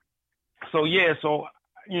 So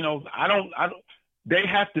they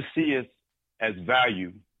have to see us as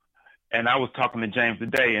value. And I was talking to James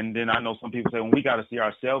today, and then I know some people say, well, we got to see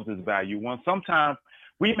ourselves as value. Well, sometimes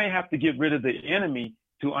we may have to get rid of the enemy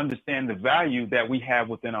to understand the value that we have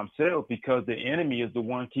within ourselves, because the enemy is the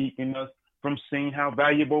one keeping us from seeing how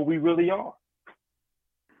valuable we really are.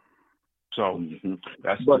 So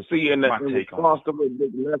that's my take on to what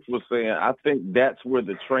Big Les was saying. I think that's where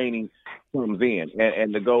the training comes in,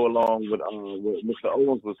 and to go along with what Mr.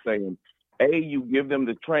 Owens was saying. You give them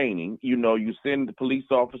the training. You send the police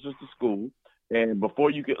officers to school, and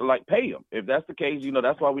before you can pay them. If that's the case,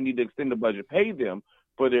 that's why we need to extend the budget. Pay them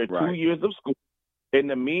for their 2 years of school. In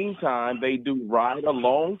the meantime, they do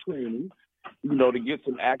ride-along training, to get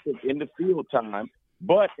some active in the field time.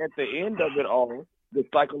 But at the end of it all, the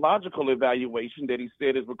psychological evaluation that he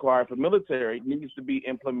said is required for military needs to be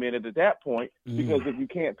implemented at that point, because if you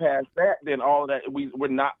can't pass that, then all of that, we're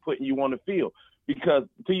not putting you on the field. Because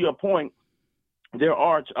to your point, there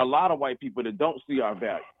are a lot of white people that don't see our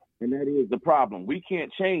value, and that is the problem. We can't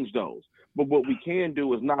change those. But what we can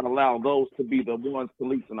do is not allow those to be the ones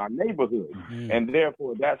policing our neighborhood. And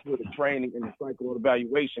therefore, that's where the training and the psycho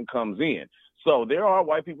evaluation comes in. So there are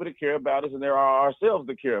white people that care about us, and there are ourselves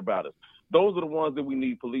that care about us. Those are the ones that we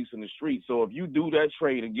need police in the street. So if you do that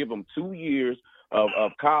training and give them 2 years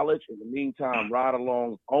of college, in the meantime, ride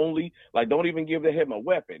along only, don't even give him a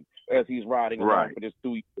weapon as he's riding along for this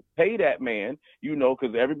 2 years. Pay that man,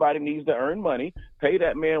 because everybody needs to earn money. Pay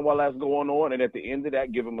that man while that's going on, and at the end of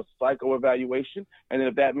that, give him a psycho evaluation. And then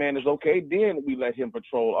if that man is okay, then we let him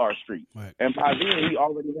patrol our street. Right. And by then, he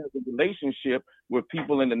already has a relationship with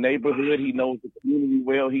people in the neighborhood. He knows the community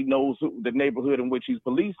well. He knows the neighborhood in which he's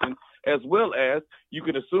policing, as well as you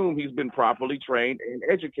can assume he's been properly trained and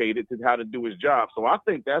educated to how to do his job. So I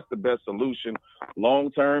think that's the best solution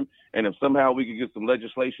long term. And if somehow we could get some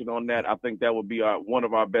legislation on that, I think that would be one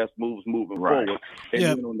of our best moves moving forward. And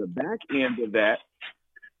then on the back end of that,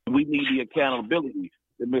 we need the accountability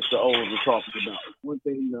that Mr. Owens was talking about. It's one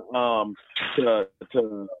thing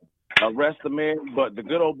to arrest the man, but the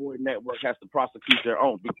Good Old Boy Network has to prosecute their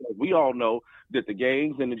own, because we all know that the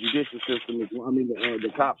gangs and the judicial system the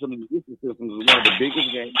cops and the judicial system is one of the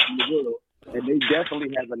biggest gangs in the world. And they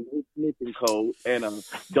definitely have a no snitching code and a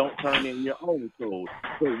don't turn in your own code.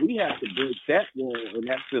 So we have to break that wall and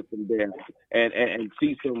that system down and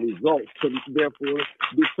see some results to therefore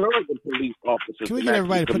deter the police officers. Can we get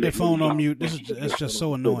everybody to put their phone on mute? That's just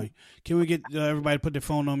so annoying. Can we get everybody to put their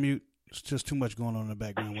phone on mute? It's just too much going on in the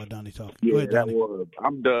background while Donnie talking. Yeah, Go ahead, Donnie.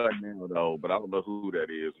 I'm done now, though, but I don't know who that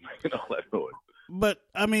is. But,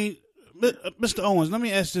 I mean, Mr. Owens, let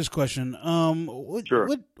me ask this question. Sure.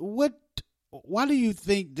 Why do you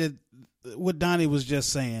think that what Donnie was just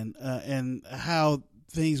saying and how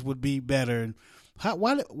things would be better, and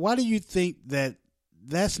why do you think that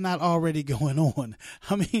that's not already going on?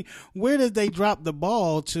 I mean, where did they drop the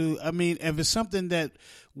ball to? I mean, if it's something that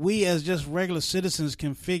we as just regular citizens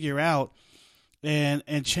can figure out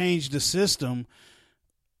and change the system,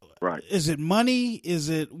 right? Is it money?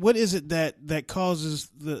 What is it that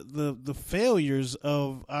causes the failures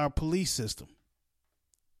of our police system?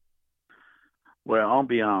 Well, I'll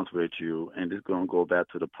be honest with you, and this is going to go back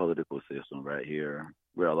to the political system right here,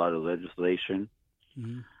 where a lot of legislation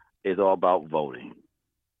is all about voting.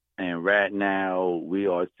 And right now, we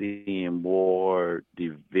are seeing more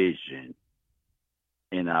division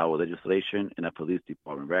in our legislation and our police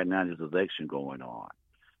department. Right now, there's an election going on.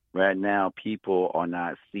 Right now, people are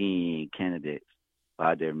not seeing candidates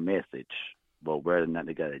by their message, but whether or not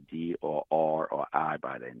they got a D or R or I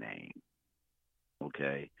by their name.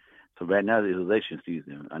 Okay? So right now, it's election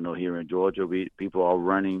season. I know here in Georgia, people are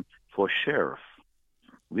running for sheriff.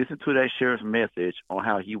 Listen to that sheriff's message on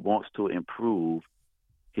how he wants to improve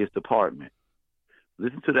his department.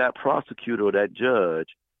 Listen to that prosecutor or that judge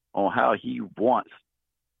on how he wants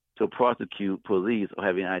to prosecute police or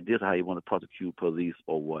having ideas of how he wants to prosecute police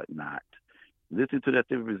or whatnot. Listen to that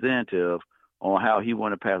representative on how he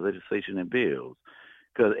wants to pass legislation and bills.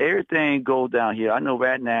 Because everything goes down here. I know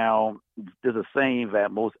right now there's a saying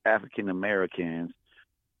that most African Americans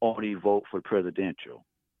only vote for presidential.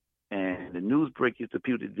 And the news breakers to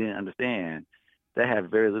people that didn't understand, that have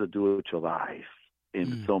very little to do with your life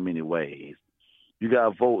in so many ways. You got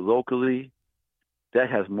to vote locally. That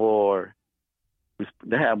has more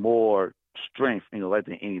strength in your life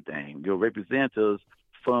than anything. Your representatives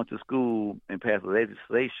fund to school and pass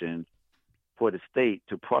legislation for the state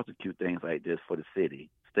to prosecute things like this for the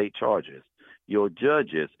city, state charges. Your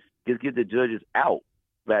judges, just get the judges out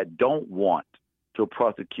that don't want to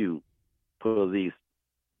prosecute police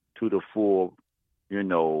to the full,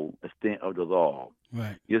 extent of the law.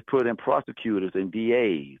 Right. Just put in prosecutors and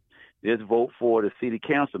DAs. Just vote for the city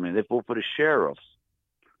councilmen. Just vote for the sheriffs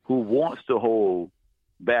who wants to hold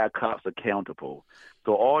bad cops accountable.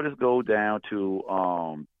 So all this goes down to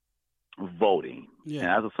voting.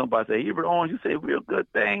 Yeah. And as somebody say, Hubert Owens, you say real good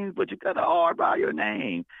things, but you got an R by your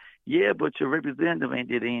name. Yeah, but your representative ain't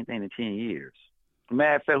did anything in 10 years.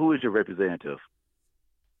 Matter of fact, who is your representative?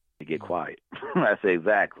 You get quiet. I say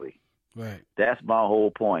exactly. Right. That's my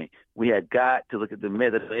whole point. We had got to look at the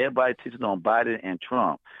method. Everybody teaches on Biden and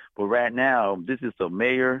Trump. But right now, this is a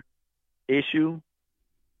mayor issue.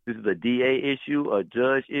 This is a DA issue, a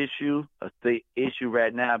judge issue, a state issue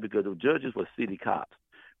right now because the judges were city cops.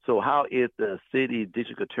 So how is the city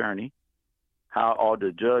district attorney, how are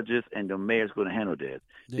the judges and the mayors going to handle this?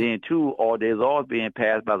 Yeah. Then, two, are there laws being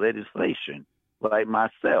passed by legislation? Like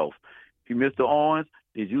myself, Mr. Owens,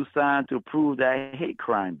 did you sign to approve that hate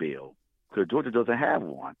crime bill? Because Georgia doesn't have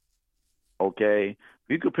one. Okay?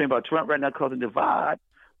 We could complain about Trump right now causing divide,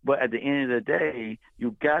 but at the end of the day,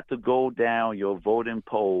 you got to go down your voting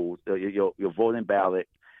polls, your voting ballot,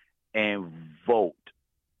 and vote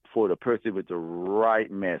for the person with the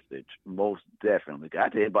right message, most definitely. I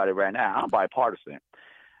tell everybody right now, I'm bipartisan.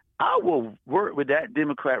 I will work with that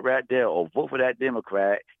Democrat right there or vote for that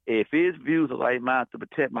Democrat if his views are like mine to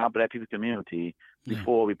protect my black people's community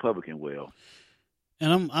before a Republican will.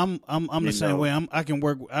 And I'm the same way.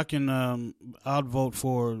 I'll vote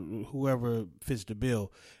for whoever fits the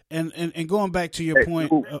bill. And going back to your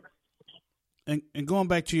point, And going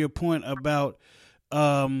back to your point about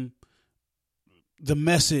the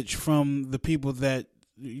message from the people that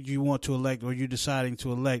you want to elect or you're deciding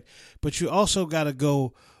to elect, but you also got to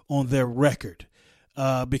go on their record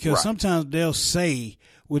because sometimes they'll say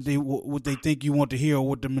what they think you want to hear or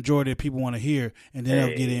what the majority of people want to hear, and then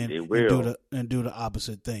they'll get in and do the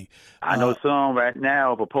opposite thing. I know some right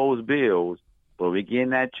now propose bills, but we get in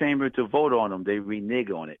that chamber to vote on them, they renege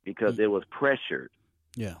on it because they was pressured.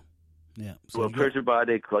 Yeah. Yeah. So they were pressured by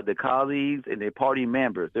their colleagues and their party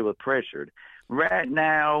members. They were pressured. Right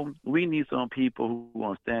now, we need some people who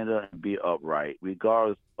want to stand up and be upright,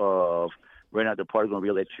 regardless of whether or not the party's going to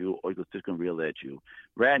re-elect you or you're just going to re-elect you.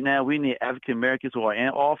 Right now, we need African Americans who are in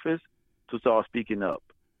office to start speaking up.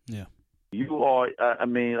 Yeah. You are,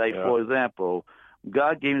 for example,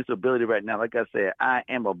 God gave me this ability right now. Like I said, I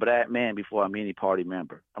am a black man before I'm any party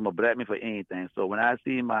member. I'm a black man for anything. So when I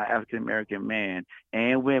see my African-American men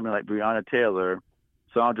and women like Breonna Taylor,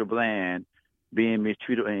 Sandra Bland being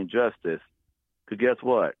mistreated and injustice, because guess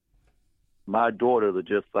what? My daughters are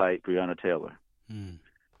just like Breonna Taylor.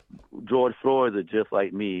 George Floyd is just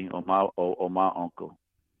like me or my uncle.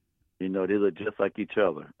 You know, they look just like each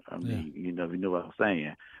other. I mean, you know what I'm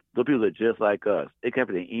saying. Those people are just like us. It can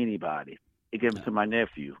happen to anybody. It can happen to my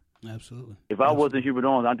nephew. Absolutely. If I wasn't Hubert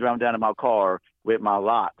Owens, I'm driving down in my car with my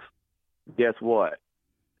locks. Guess what?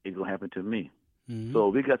 It's gonna happen to me. So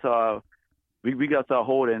we got to start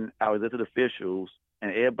holding our elected officials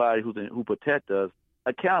and everybody who protect us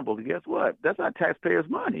accountable. Because guess what? That's our taxpayers'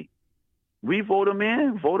 money. We vote them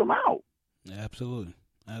in, vote them out. Absolutely.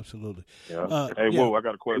 Yeah. Whoa, I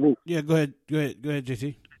got a question. Yeah, go ahead,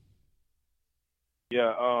 JT.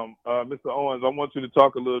 Yeah, Mr. Owens, I want you to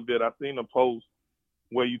talk a little bit. I seen a post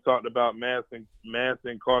where you talked about mass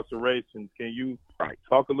incarceration. Can you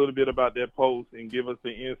talk a little bit about that post and give us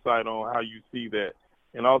the insight on how you see that,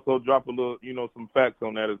 and also drop a little, some facts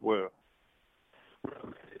on that as well?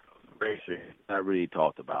 Not really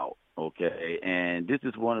talked about, okay? And this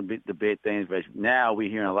is one of the big things. Now we're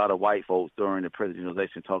hearing a lot of white folks during the presidential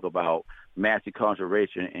election talk about mass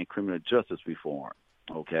incarceration and criminal justice reform,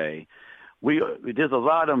 okay? There's a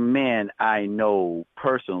lot of men I know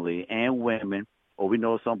personally and women, or we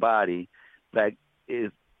know somebody that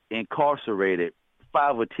is incarcerated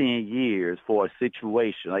 5 or 10 years for a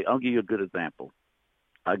situation. Like, I'll give you a good example.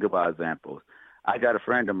 I'll give out examples. I got a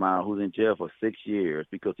friend of mine who's in jail for 6 years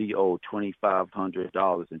because he owed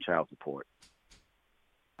 $2,500 in child support.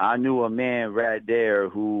 I knew a man right there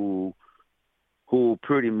who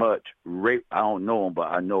pretty much raped, I don't know him, but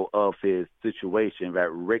I know of his situation, that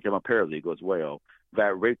raped him, a paralegal as well,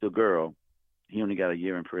 that raped a girl. He only got a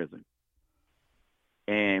year in prison.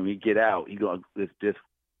 And we get out, he going to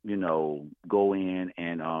go in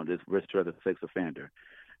and just register as a sex offender.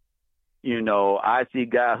 I see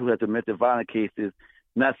guys who have domestic violence cases,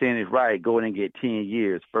 not saying it's right, go in and get 10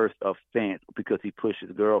 years first offense because he pushed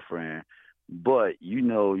his girlfriend. But, you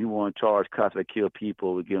want to charge cops that kill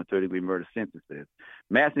people with giving third-degree murder sentences.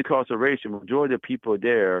 Mass incarceration, majority of people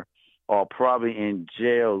there are probably in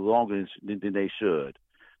jail longer than they should.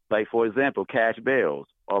 Like, for example, cash bails.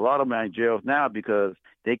 A lot of them are in jails now because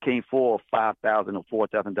they can't afford $5,000 or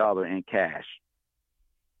 $4,000 in cash.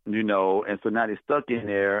 And so now they're stuck in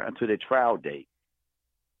there until their trial date.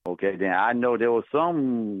 Okay, then I know there was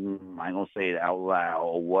some, I ain't going to say it out loud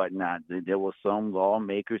or whatnot, there were some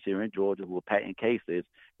lawmakers here in Georgia who were patent cases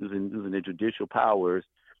using their judicial powers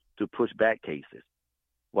to push back cases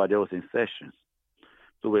while there was in sessions.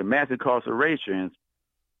 So with mass incarcerations,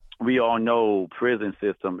 we all know prison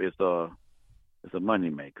system is a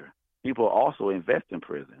moneymaker. People also invest in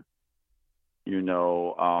prison.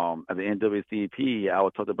 At the NAACP, I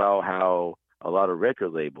was talking about how a lot of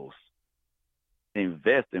record labels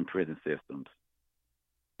invest in prison systems.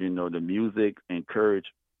 The music encourage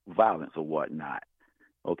violence or whatnot.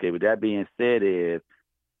 Okay, with that being said, is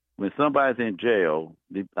when somebody's in jail,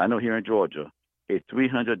 I know here in Georgia, it's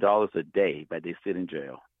 $300 a day that they sit in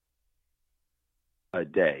jail. A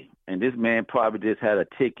day. And this man probably just had a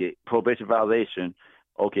ticket, probation violation.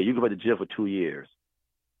 Okay, you go back to jail for 2 years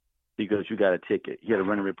because you got a ticket. You had to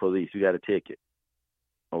run with police. You got a ticket.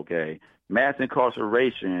 Okay, mass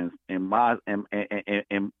incarcerations in my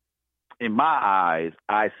eyes,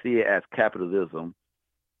 I see it as capitalism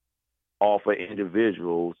for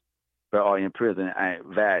individuals that are in prison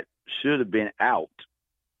that should have been out.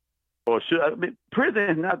 Prison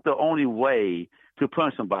is not the only way to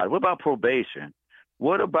punish somebody. What about probation?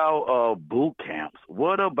 What about boot camps?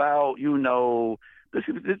 What about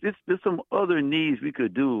there's some other needs we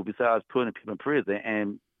could do besides putting people in prison,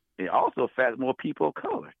 and it also affects more people of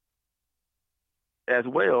color. as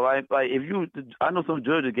well. Like if you, I know some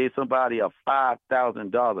judges gave somebody a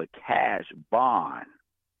 $5,000 cash bond.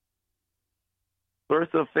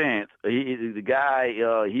 First offense, the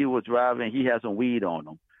guy, he was driving, he had some weed on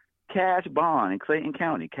him. Cash bond in Clayton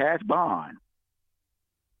County, cash bond,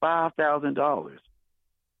 $5,000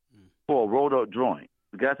 for a rolled up joint.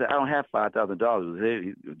 The guy said, I don't have $5,000.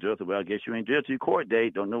 The judge said, well, I guess you ain't jail till your court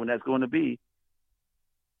date. Don't know when that's going to be.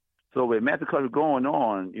 So with massacre going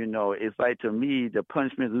on, it's like, to me, the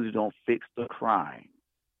punishments usually don't fix the crime,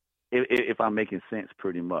 if I'm making sense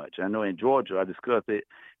pretty much. I know in Georgia, I discussed it,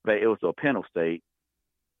 but it was a penal state,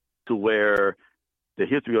 to where the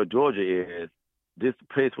history of Georgia is this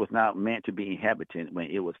place was not meant to be inhabited when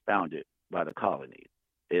it was founded by the colonies.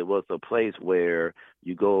 It was a place where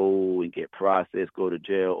you go and get processed, go to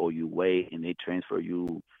jail, or you wait and they transfer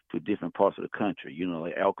you to different parts of the country.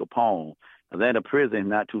 Like Al Capone. Atlanta prison is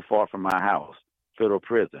not too far from my house, federal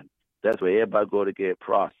prison. That's where everybody go to get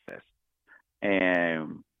processed.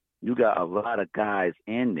 And you got a lot of guys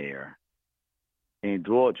in there in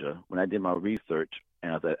Georgia. When I did my research,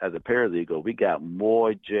 and as a paralegal, we got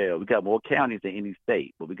more jail. We got more counties than any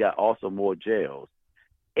state, but we got also more jails.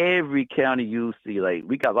 Every county you see, like,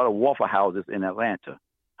 we got a lot of Waffle Houses in Atlanta.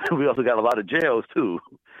 We also got a lot of jails too.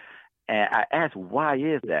 And I asked, why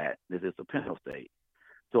is that? This is a penal state.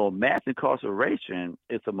 So mass incarceration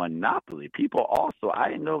is a monopoly. People also, I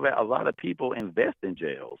didn't know that a lot of people invest in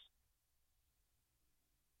jails.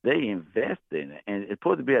 They invest in it. And it's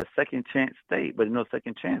supposed to be a second chance state, but no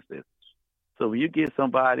second chances. So when you give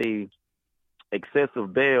somebody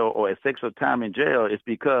excessive bail or excessive time in jail, it's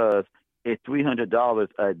because it's $300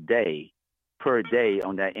 a day per day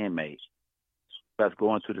on that inmate that's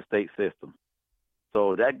going to the state system.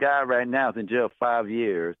 So that guy right now is in jail 5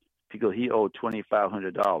 years because he owed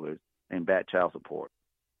 $2,500 in back child support.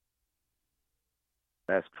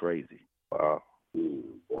 That's crazy. Wow.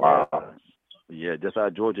 Yeah, that's how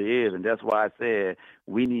Georgia is, and that's why I said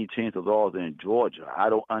we need to change the laws in Georgia. I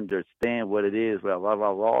don't understand what it is with a lot of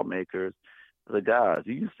our lawmakers. The guys,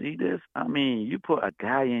 do you see this? I mean, you put a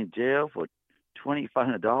guy in jail for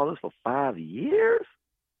 $2,500 for 5 years?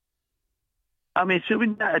 I mean, should we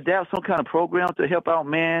not adapt some kind of program to help out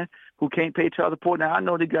men who can't pay child support? Now, I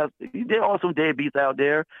know there are some deadbeats out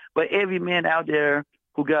there, but every man out there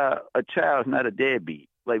who got a child is not a deadbeat.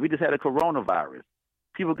 Like, we just had a coronavirus.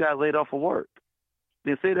 People got laid off of work.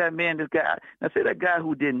 They say that that guy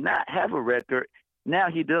who did not have a record, now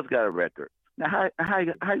he does got a record. Now, how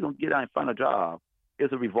you going to get out and find a job?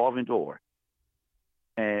 It's a revolving door.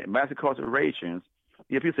 And mass incarcerations,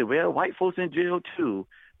 people say, well, white folks in jail too.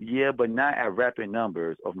 Yeah, but not at rapid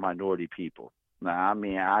numbers of minority people. Now, I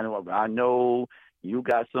mean, I know you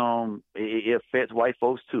got some, it affects white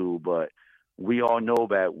folks too, but we all know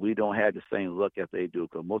that we don't have the same luck as they do,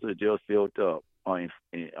 because most of the jails filled up are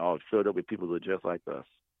filled up with people who are just like us.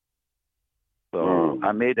 So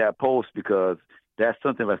I made that post because that's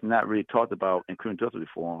something that's not really talked about in criminal justice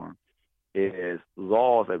reform, is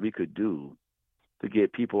laws that we could do to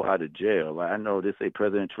get people out of jail. Like, I know they say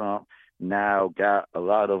President Trump now got a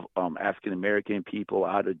lot of African-American people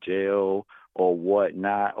out of jail or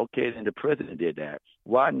whatnot. Okay, then the president did that.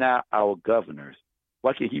 Why not our governors?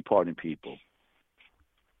 Why can't he pardon people?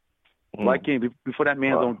 Why can't, before that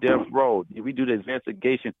man's on death row, we do the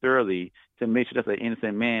investigation thoroughly to make sure that's an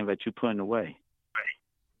innocent man that you're putting away?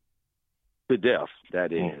 To death,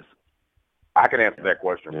 that is. I can answer that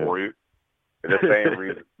question for you.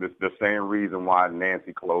 The same reason why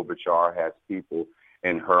Nancy Klobuchar has people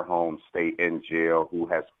in her home state in jail who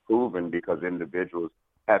has proven, because individuals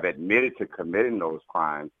have admitted to committing those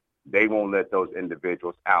crimes, they won't let those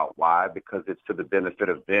individuals out. Why? Because it's to the benefit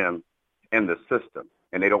of them and the system.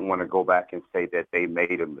 And they don't want to go back and say that they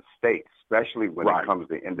made a mistake, especially when it comes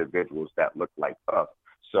to individuals that look like us.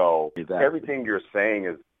 So everything you're saying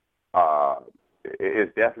is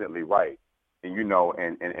definitely right.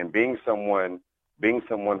 And, and being someone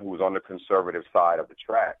who's on the conservative side of the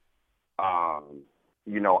track,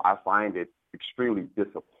 I find it extremely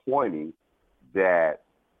disappointing that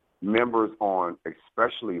members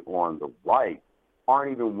especially on the right,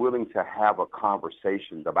 aren't even willing to have a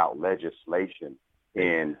conversation about legislation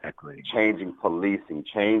in changing policing,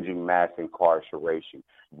 changing mass incarceration,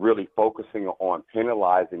 really focusing on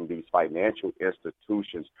penalizing these financial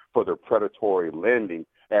institutions for their predatory lending,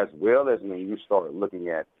 as well as when you start looking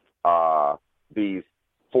at these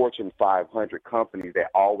Fortune 500 companies that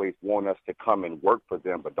always want us to come and work for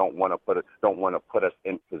them, but don't want to put us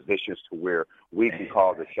in positions to where we can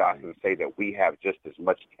call the shots and say that we have just as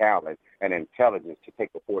much talent and intelligence to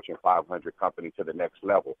take the Fortune 500 company to the next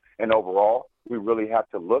level. And overall, we really have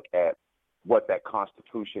to look at what that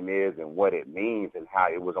Constitution is and what it means and how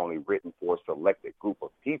it was only written for a selected group of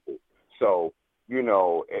people. So, you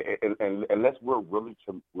know, and unless we're willing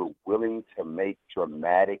to make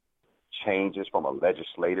dramatic changes from a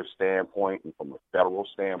legislative standpoint and from a federal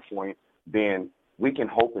standpoint, then we can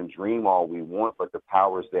hope and dream all we want, but the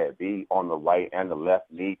powers that be on the right and the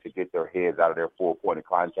left need to get their heads out of their 4-point of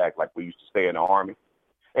contact like we used to say in the Army.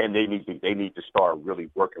 And they need to start really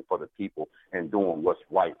working for the people and doing what's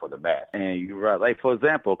right for the mass. And you're right. Like, for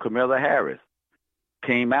example, Kamala Harris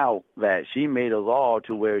came out that she made a law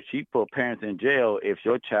to where she put parents in jail if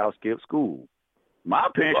your child skipped school. My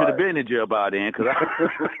parents should have been in jail by then, because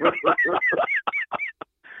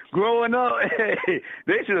growing up,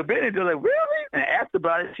 they should have been in jail. Like, really? And asked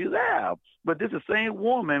about it, she laughed. But this is the same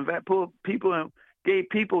woman that put people in, gave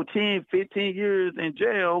people 10, 15 years in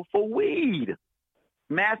jail for weed.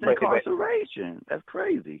 Mass incarceration. That's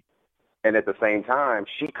crazy. And at the same time,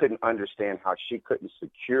 she couldn't understand how she couldn't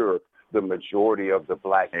secure the majority of the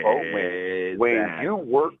black vote.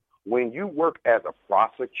 When you work as a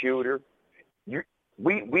prosecutor,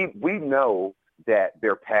 we know that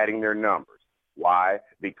they're padding their numbers. Why?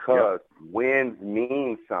 Because wins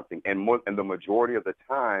mean something, and the majority of the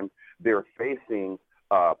time they're facing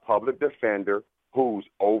a public defender who's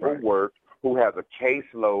overworked, who has a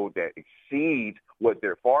caseload that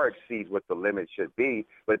far exceeds what the limit should be.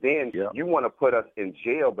 But then you want to put us in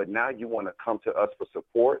jail, but now you want to come to us for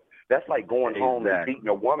support. That's like going home and beating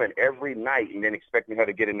a woman every night and then expecting her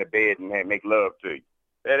to get in the bed and make love to you.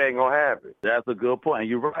 That ain't gonna happen. That's a good point. And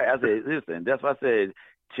you're right. I said, listen, that's why I said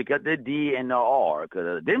check out the D and the R,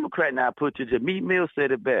 because a Democrat now put you. Meat Mill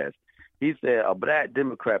said it best. He said a black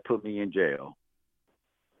Democrat put me in jail.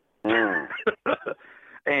 And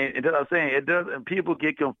that's what I'm saying. It does, and people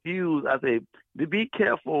get confused. I say, to be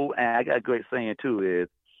careful, and I got a great saying too, is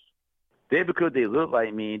because they look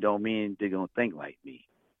like me don't mean they're gonna think like me.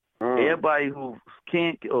 Everybody who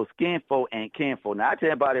skin folk and can folk. Now I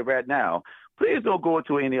tell everybody right now, please don't go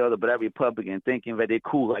to any other black Republican thinking that they're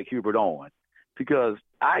cool like Hubert Owens, because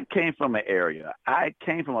I came from an area, I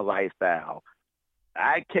came from a lifestyle,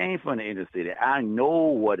 I came from the inner city. I know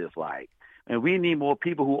what it's like. And we need more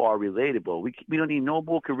people who are relatable. We don't need no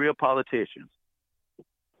more career politicians.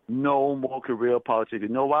 No more career politicians.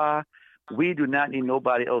 You know why? We do not need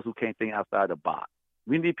nobody else who can't think outside the box.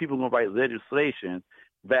 We need people who write legislation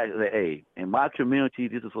that say, hey, in my community,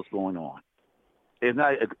 this is what's going on. It's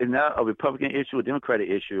not a Republican issue, a Democratic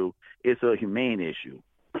issue. It's a humane issue.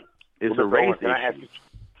 It's a race issue.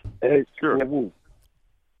 Sure.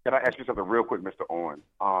 Can I ask you something real quick, Mr. Owen?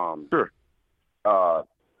 Sure.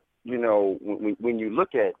 You know, when you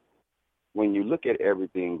look at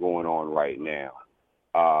everything going on right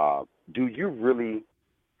now, do you really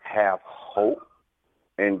have hope?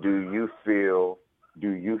 And do you feel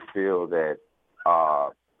that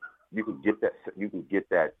you can get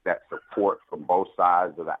that support from both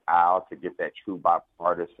sides of the aisle to get that true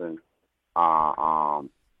bipartisan,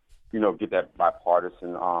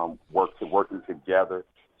 working together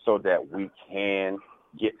so that we can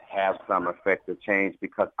have some effective change?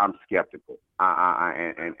 Because I'm skeptical.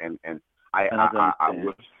 I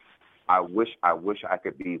wish I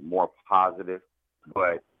could be more positive,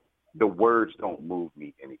 but the words don't move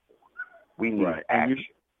me anymore. We need action.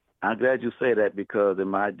 I'm glad you say that, because in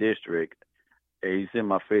my district, you see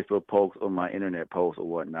my Facebook posts or my internet posts or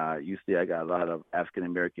whatnot, you see I got a lot of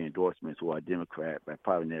African-American endorsements who are Democrat, but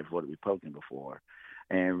probably never voted Republican before.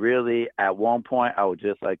 And really, at one point, I was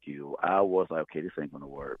just like you. I was like, okay, this ain't going to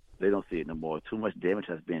work. They don't see it no more. Too much damage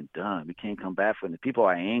has been done. We can't come back from it. People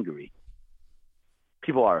are angry.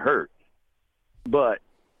 People are hurt. But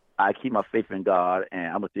I keep my faith in God, and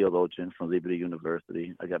I'm a theologian from Liberty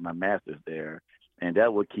University. I got my master's there. And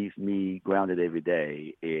that's what keeps me grounded every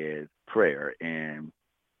day is prayer and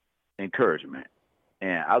encouragement.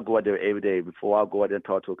 And I'll go out there every day. Before I go out there and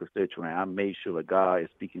talk to a constituent, I make sure that God is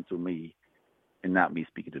speaking to me and not me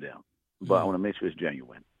speaking to them. But I want to make sure it's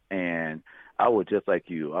genuine. And I was just like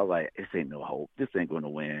you. I was like, this ain't no hope. This ain't going to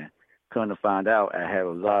win. Come to find out, I have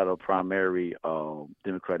a lot of primary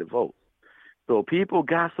Democratic votes. So people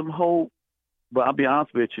got some hope. But I'll be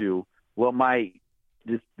honest with you, what might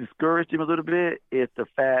discourage them a little bit is the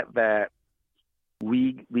fact that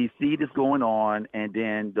we see this going on, and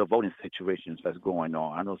then the voting situations that's going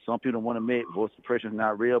on. I know some people don't want to admit vote suppression is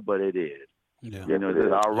not real, but it is. Yeah. You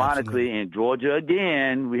know, ironically, in Georgia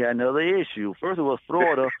again, we had another issue. First it was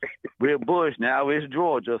Florida with Bush. Now it's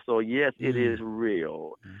Georgia. So, yes, it is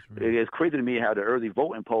real. It is crazy to me how the early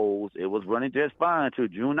voting polls, it was running just fine until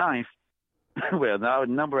June 9th. Well, now a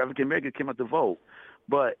number of African Americans came out to vote.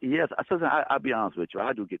 But, yes, I'll be honest with you.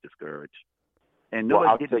 I do get discouraged. And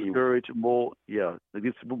nobody gets tell you. discouraged more. Yeah,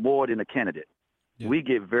 it's more than a candidate. Yeah. We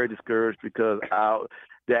get very discouraged because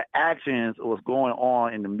the actions of what's going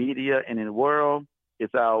on in the media and in the world is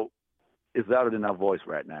louder than our voice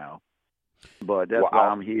right now. But that's why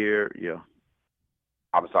I'm here. Yeah.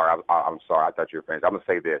 I'm sorry. I'm sorry. I thought you were finished. I'm gonna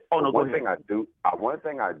say this. Oh no, one thing I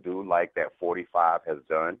do like that 45 has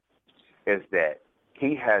done is that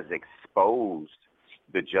he has exposed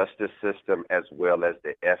the justice system as well as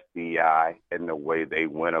the FBI and the way they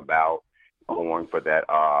went about going for that.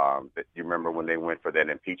 You remember when they went for that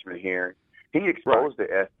impeachment hearing? He exposed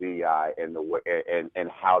the FBI and the way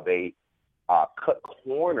and how they cut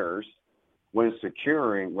corners when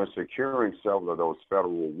securing several of those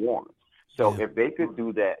federal warrants. So if they could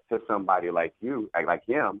do that to somebody like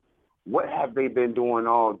him, what have they been doing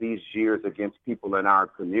all these years against people in our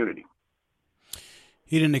community?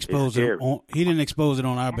 He didn't expose it. He didn't expose it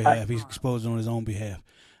on our behalf. He exposed it on his own behalf.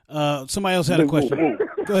 Somebody else had a question.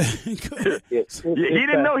 Go ahead. He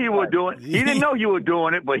didn't know he was doing it. He didn't know you were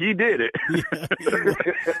doing it, but he did it.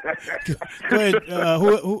 Go ahead.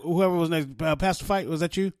 Whoever was next, Pastor Fight, was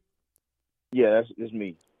that you? Yeah, it's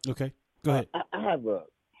me. Okay, go ahead.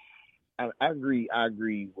 I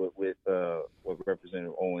agree with what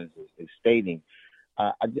Representative Owens is stating.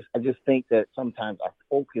 I just think that sometimes our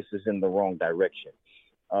focus is in the wrong direction.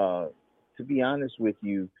 To be honest with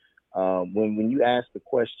you, when you ask the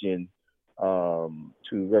question to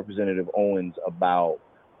Representative Owens about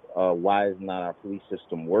why is not our police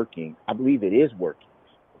system working, I believe it is working.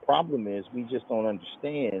 The problem is we just don't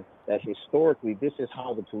understand that historically this is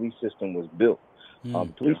how the police system was built.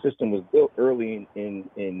 The police system was built early in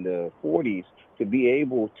the 40s to be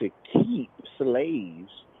able to keep slaves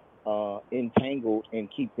entangled and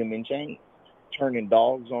keep them in chains, turning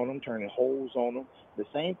dogs on them, turning holes on them. The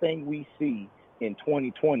same thing we see in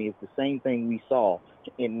 2020 is the same thing we saw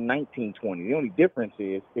in 1920. The only difference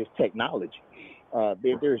is technology.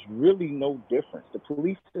 There's really no difference. The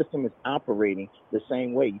police system is operating the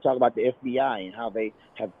same way. You talk about the FBI and how they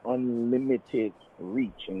have unlimited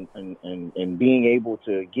reach and being able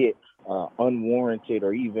to get unwarranted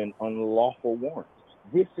or even unlawful warrants.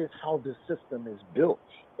 This is how the system is built.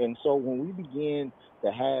 And so when we begin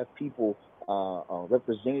to have people,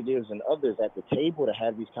 representatives and others at the table to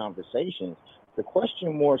have these conversations, the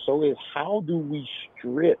question more so is how do we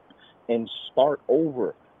strip and start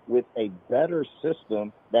over with a better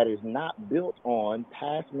system that is not built on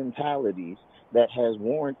past mentalities that has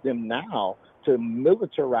warranted them now to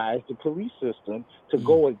militarize the police system to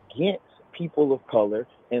go against people of color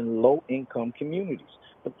and low-income communities.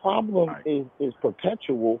 The problem is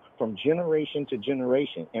perpetual from generation to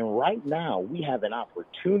generation. And right now, we have an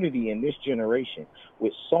opportunity in this generation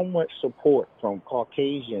with so much support from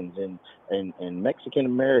Caucasians and Mexican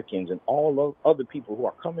Americans and all of other people who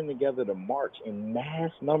are coming together to march in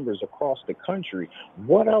mass numbers across the country.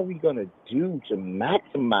 What are we going to do to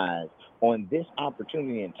maximize on this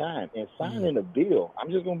opportunity in time? And signing a bill,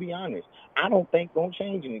 I'm just going to be honest, I don't think going to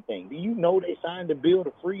change anything. Do you know they signed a bill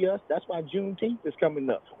to free us? That's why Juneteenth is coming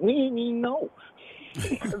up. We ain't even know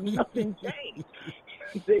because nothing changed.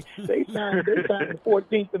 They signed the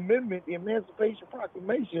 14th Amendment, the Emancipation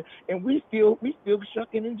Proclamation, and we still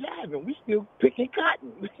shucking and jiving. We still picking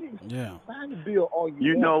cotton. Yeah. Sign the bill all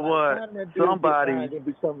you want. know what? Somebody and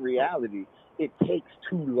become reality. It takes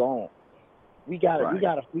too long. We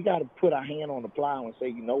gotta put our hand on the plow and say,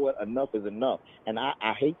 you know what, enough is enough. And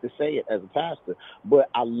I hate to say it as a pastor, but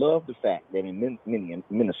I love the fact that in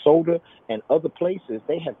Minnesota and other places,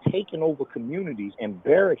 they have taken over communities and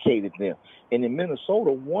barricaded them. And in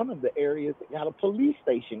Minnesota, one of the areas got a police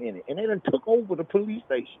station in it, and they done took over the police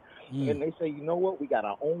station. And they say, you know what, we got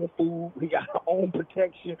our own food, we got our own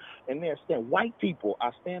protection, and white people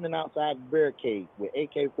are standing outside the barricade with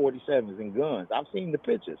AK-47s and guns. I've seen the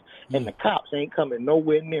pictures, and the cops ain't coming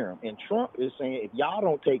nowhere near them. And Trump is saying, if y'all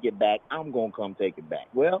don't take it back, I'm going to come take it back.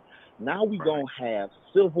 Well, now we're going to have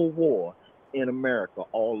civil war in America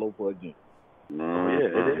all over again. Yeah,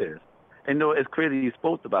 it is. And it's crazy you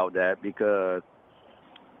spoke about that because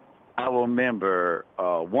I remember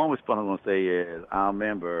one response I'm going to say is I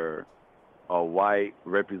remember a white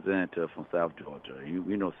representative from South Georgia.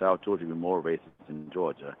 You know South Georgia is more racist than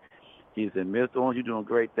Georgia. He said, Mr. Owens, you're doing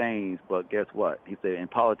great things, but guess what? He said, in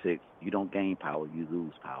politics, you don't gain power, you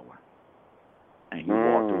lose power. And he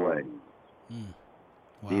walked away.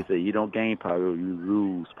 Wow. He said, you don't gain power, you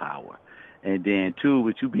lose power. And then, two,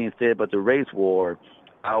 with you being said about the race war,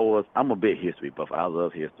 I'm a bit history buff. I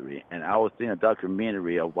love history. And I was seeing a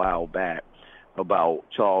documentary a while back about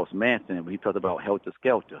Charles Manson when he talked about Helter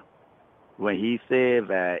Skelter. When he said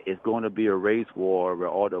that it's going to be a race war where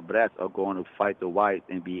all the blacks are going to fight the whites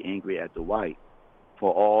and be angry at the whites.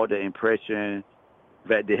 for all the impression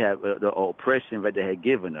that they have, the oppression that they had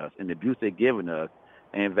given us and the abuse they've given us,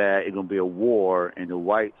 and that it's going to be a war, and the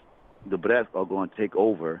whites, the blacks are going to take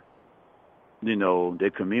over, their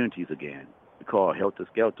communities again, called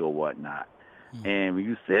helter-skelter or whatnot. And when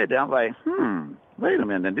you said that, I'm like, wait a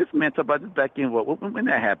minute. And this man talked about this back in, when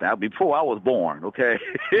that happened? Before I was born, okay?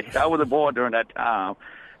 I wasn't born during that time.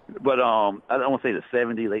 But I don't want to say the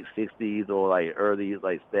 70s, late 60s, or like early,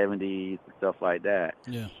 like 70s, stuff like that.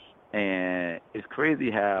 Yeah. And it's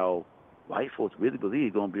crazy how white folks really believe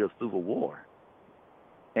it's going to be a civil war.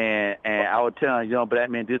 And I was telling young black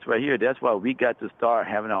men this right here, that's why we got to start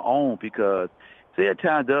having our own, because say a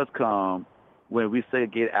time does come when we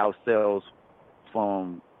segregate ourselves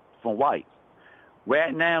from whites.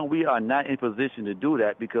 Right now, we are not in position to do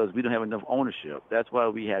that because we don't have enough ownership. That's why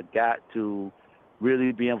we have got to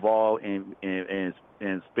really be involved in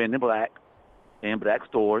spending black in black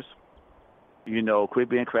stores, quit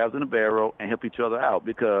being crabs in a barrel and help each other out.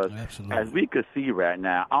 Because as we could see right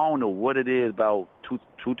now, I don't know what it is about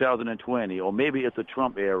 2020, or maybe it's a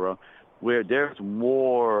Trump era, where there's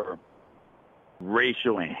more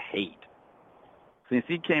racial and hate. Since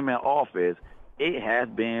he came in office, it has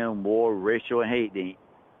been more racial and hate than,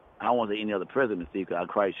 I don't want to say any other presidency, because I'm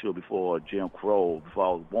quite sure before Jim Crow, before I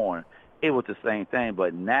was born, it was the same thing.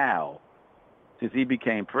 But now, since he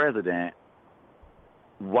became president,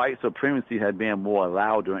 white supremacy has been more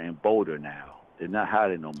louder and bolder now. They're not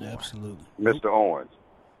hiding no more. Absolutely. Mr. Owens,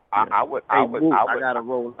 I would gotta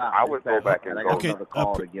roll out. I would go back and I got another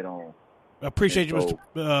call to get on. I appreciate you,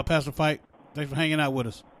 Mr. Pastor Fight. Thanks for hanging out with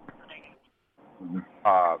us.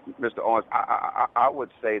 Mr. Owens, I would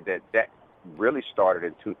say that really started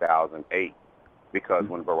in 2008, because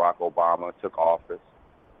when Barack Obama took office,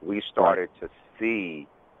 we started to see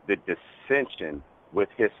the dissension with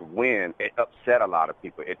his win. It upset a lot of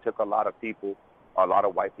people. It took a lot of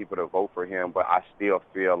white people to vote for him, but I still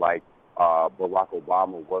feel like Barack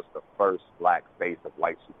Obama was the first black face of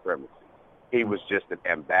white supremacy. He was just an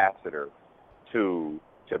ambassador to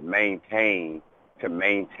maintain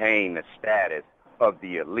the status of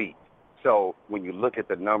the elite. So when you look at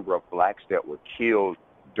the number of blacks that were killed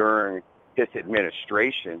during his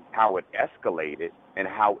administration, how it escalated and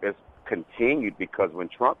how it's continued, because when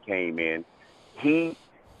Trump came in, he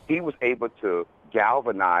was able to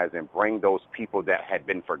galvanize and bring those people that had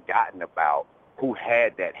been forgotten about, who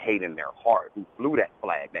had that hate in their heart, who flew that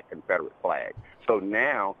flag, that Confederate flag. So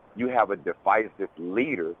now you have a divisive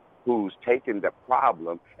leader who's taken the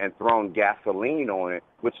problem and thrown gasoline on it,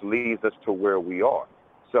 which leads us to where we are.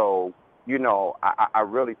 So, I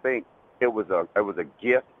really think it was a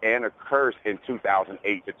gift and a curse in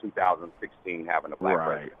 2008 to 2016 having a black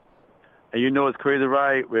president. And it's crazy,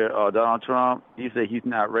 right? With Donald Trump, he said he's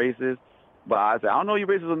not racist, but I said, I don't know if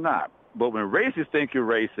you're racist or not. But when racists think you're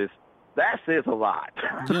racist, that says a lot.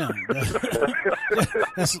 Yeah,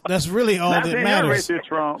 that's really all that matters. Not racist,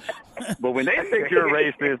 Trump, but when they think you're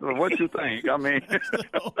racist, what you think? I mean,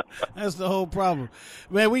 that's the whole problem,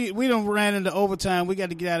 man. We done ran into overtime. We got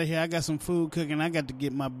to get out of here. I got some food cooking. I got to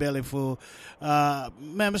get my belly full.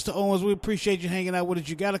 Man, Mr. Owens, we appreciate you hanging out with us.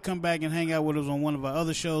 You got to come back and hang out with us on one of our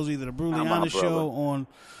other shows, either the Brutally Honest show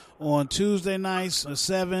on Tuesday nights at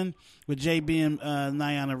 7 with JB and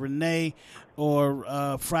Nyana Renee,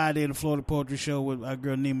 or Friday the Florida Poetry Show with our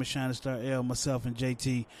girl Nima Shining Star L, myself, and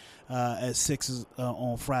JT at 6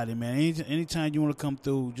 on Friday, man. Anytime you want to come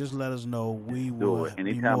through, just let us know. We will anytime,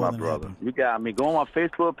 be more my than brother. happy. You got me. Go on my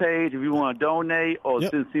Facebook page if you want to donate or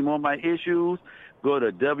see more of my issues. Let's go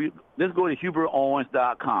to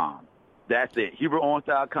HubertOwens.com. That's it.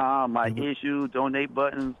 HubertOwens.com. My issues, donate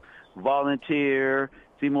buttons, volunteer,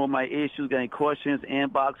 see more of my issues. Got any questions?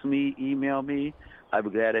 Inbox me, email me. I'd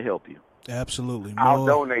be glad to help you. Absolutely. I'll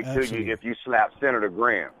donate to you if you slap Senator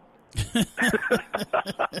Graham.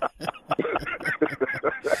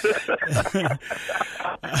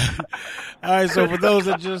 All right, so for those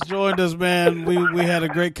that just joined us, man, we had a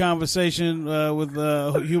great conversation with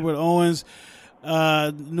Hubert Owens,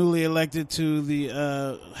 newly elected to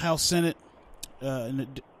the House Senate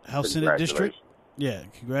District. Yeah,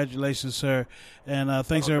 congratulations, sir. And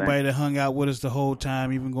thanks everybody that hung out with us the whole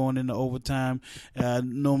time, even going into overtime.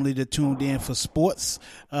 Normally they're tuned in for sports.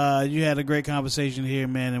 You had a great conversation here,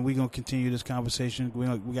 man, and we're going to continue this conversation. We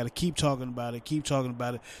got to keep talking about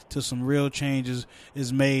it till some real changes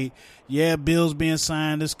is made. Yeah, bills being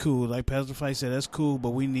signed, that's cool. Like Pastor Fight said, that's cool,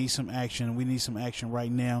 but we need some action. We need some action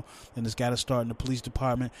right now, and it's got to start in the police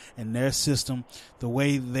department, and their system, the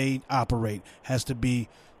way they operate, has to be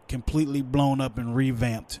completely blown up and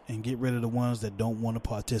revamped, and get rid of the ones that don't want to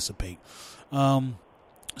participate.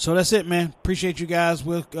 So that's it, man. Appreciate you guys.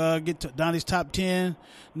 We'll get to Donnie's top 10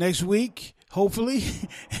 next week, hopefully.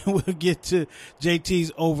 And we'll get to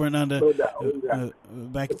JT's over and under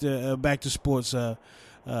back to sports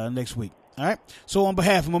next week. All right. So on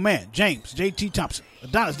behalf of my man, James, JT Thompson,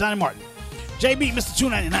 Adonis, Donnie Martin, JB, Mr.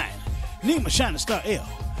 299, Nima, Shining Star L,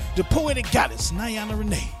 the Poetic Goddess, Nayana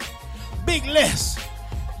Renee, Big Les,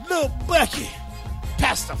 Lil Bucky,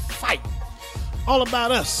 Pastor Fight, all about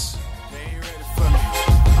us.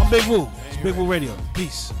 I'm Big Woo. It's Big Woo Radio.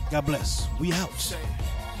 Peace. God bless. We out.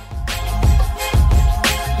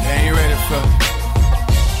 They ain't ready for me.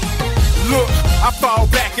 Look, I fall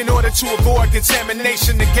back in order to avoid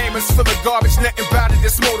contamination. The game is full of garbage, nothing about it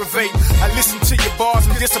that's motivating. I listen to your bars,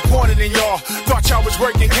 I'm disappointed in y'all. Thought y'all was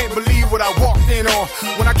working, can't believe what I walked in on.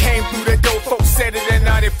 When I came through that door, folks said it in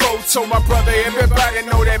 94. Told my brother, everybody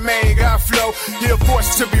know that man got flow. You're a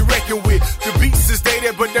force to be reckoned with. The beats is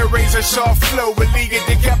dated, but the razor sharp flow. Will leave it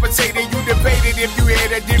decapitated, you debated if you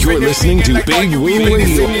had a different. You're listening to Big Woo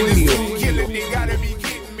Radio.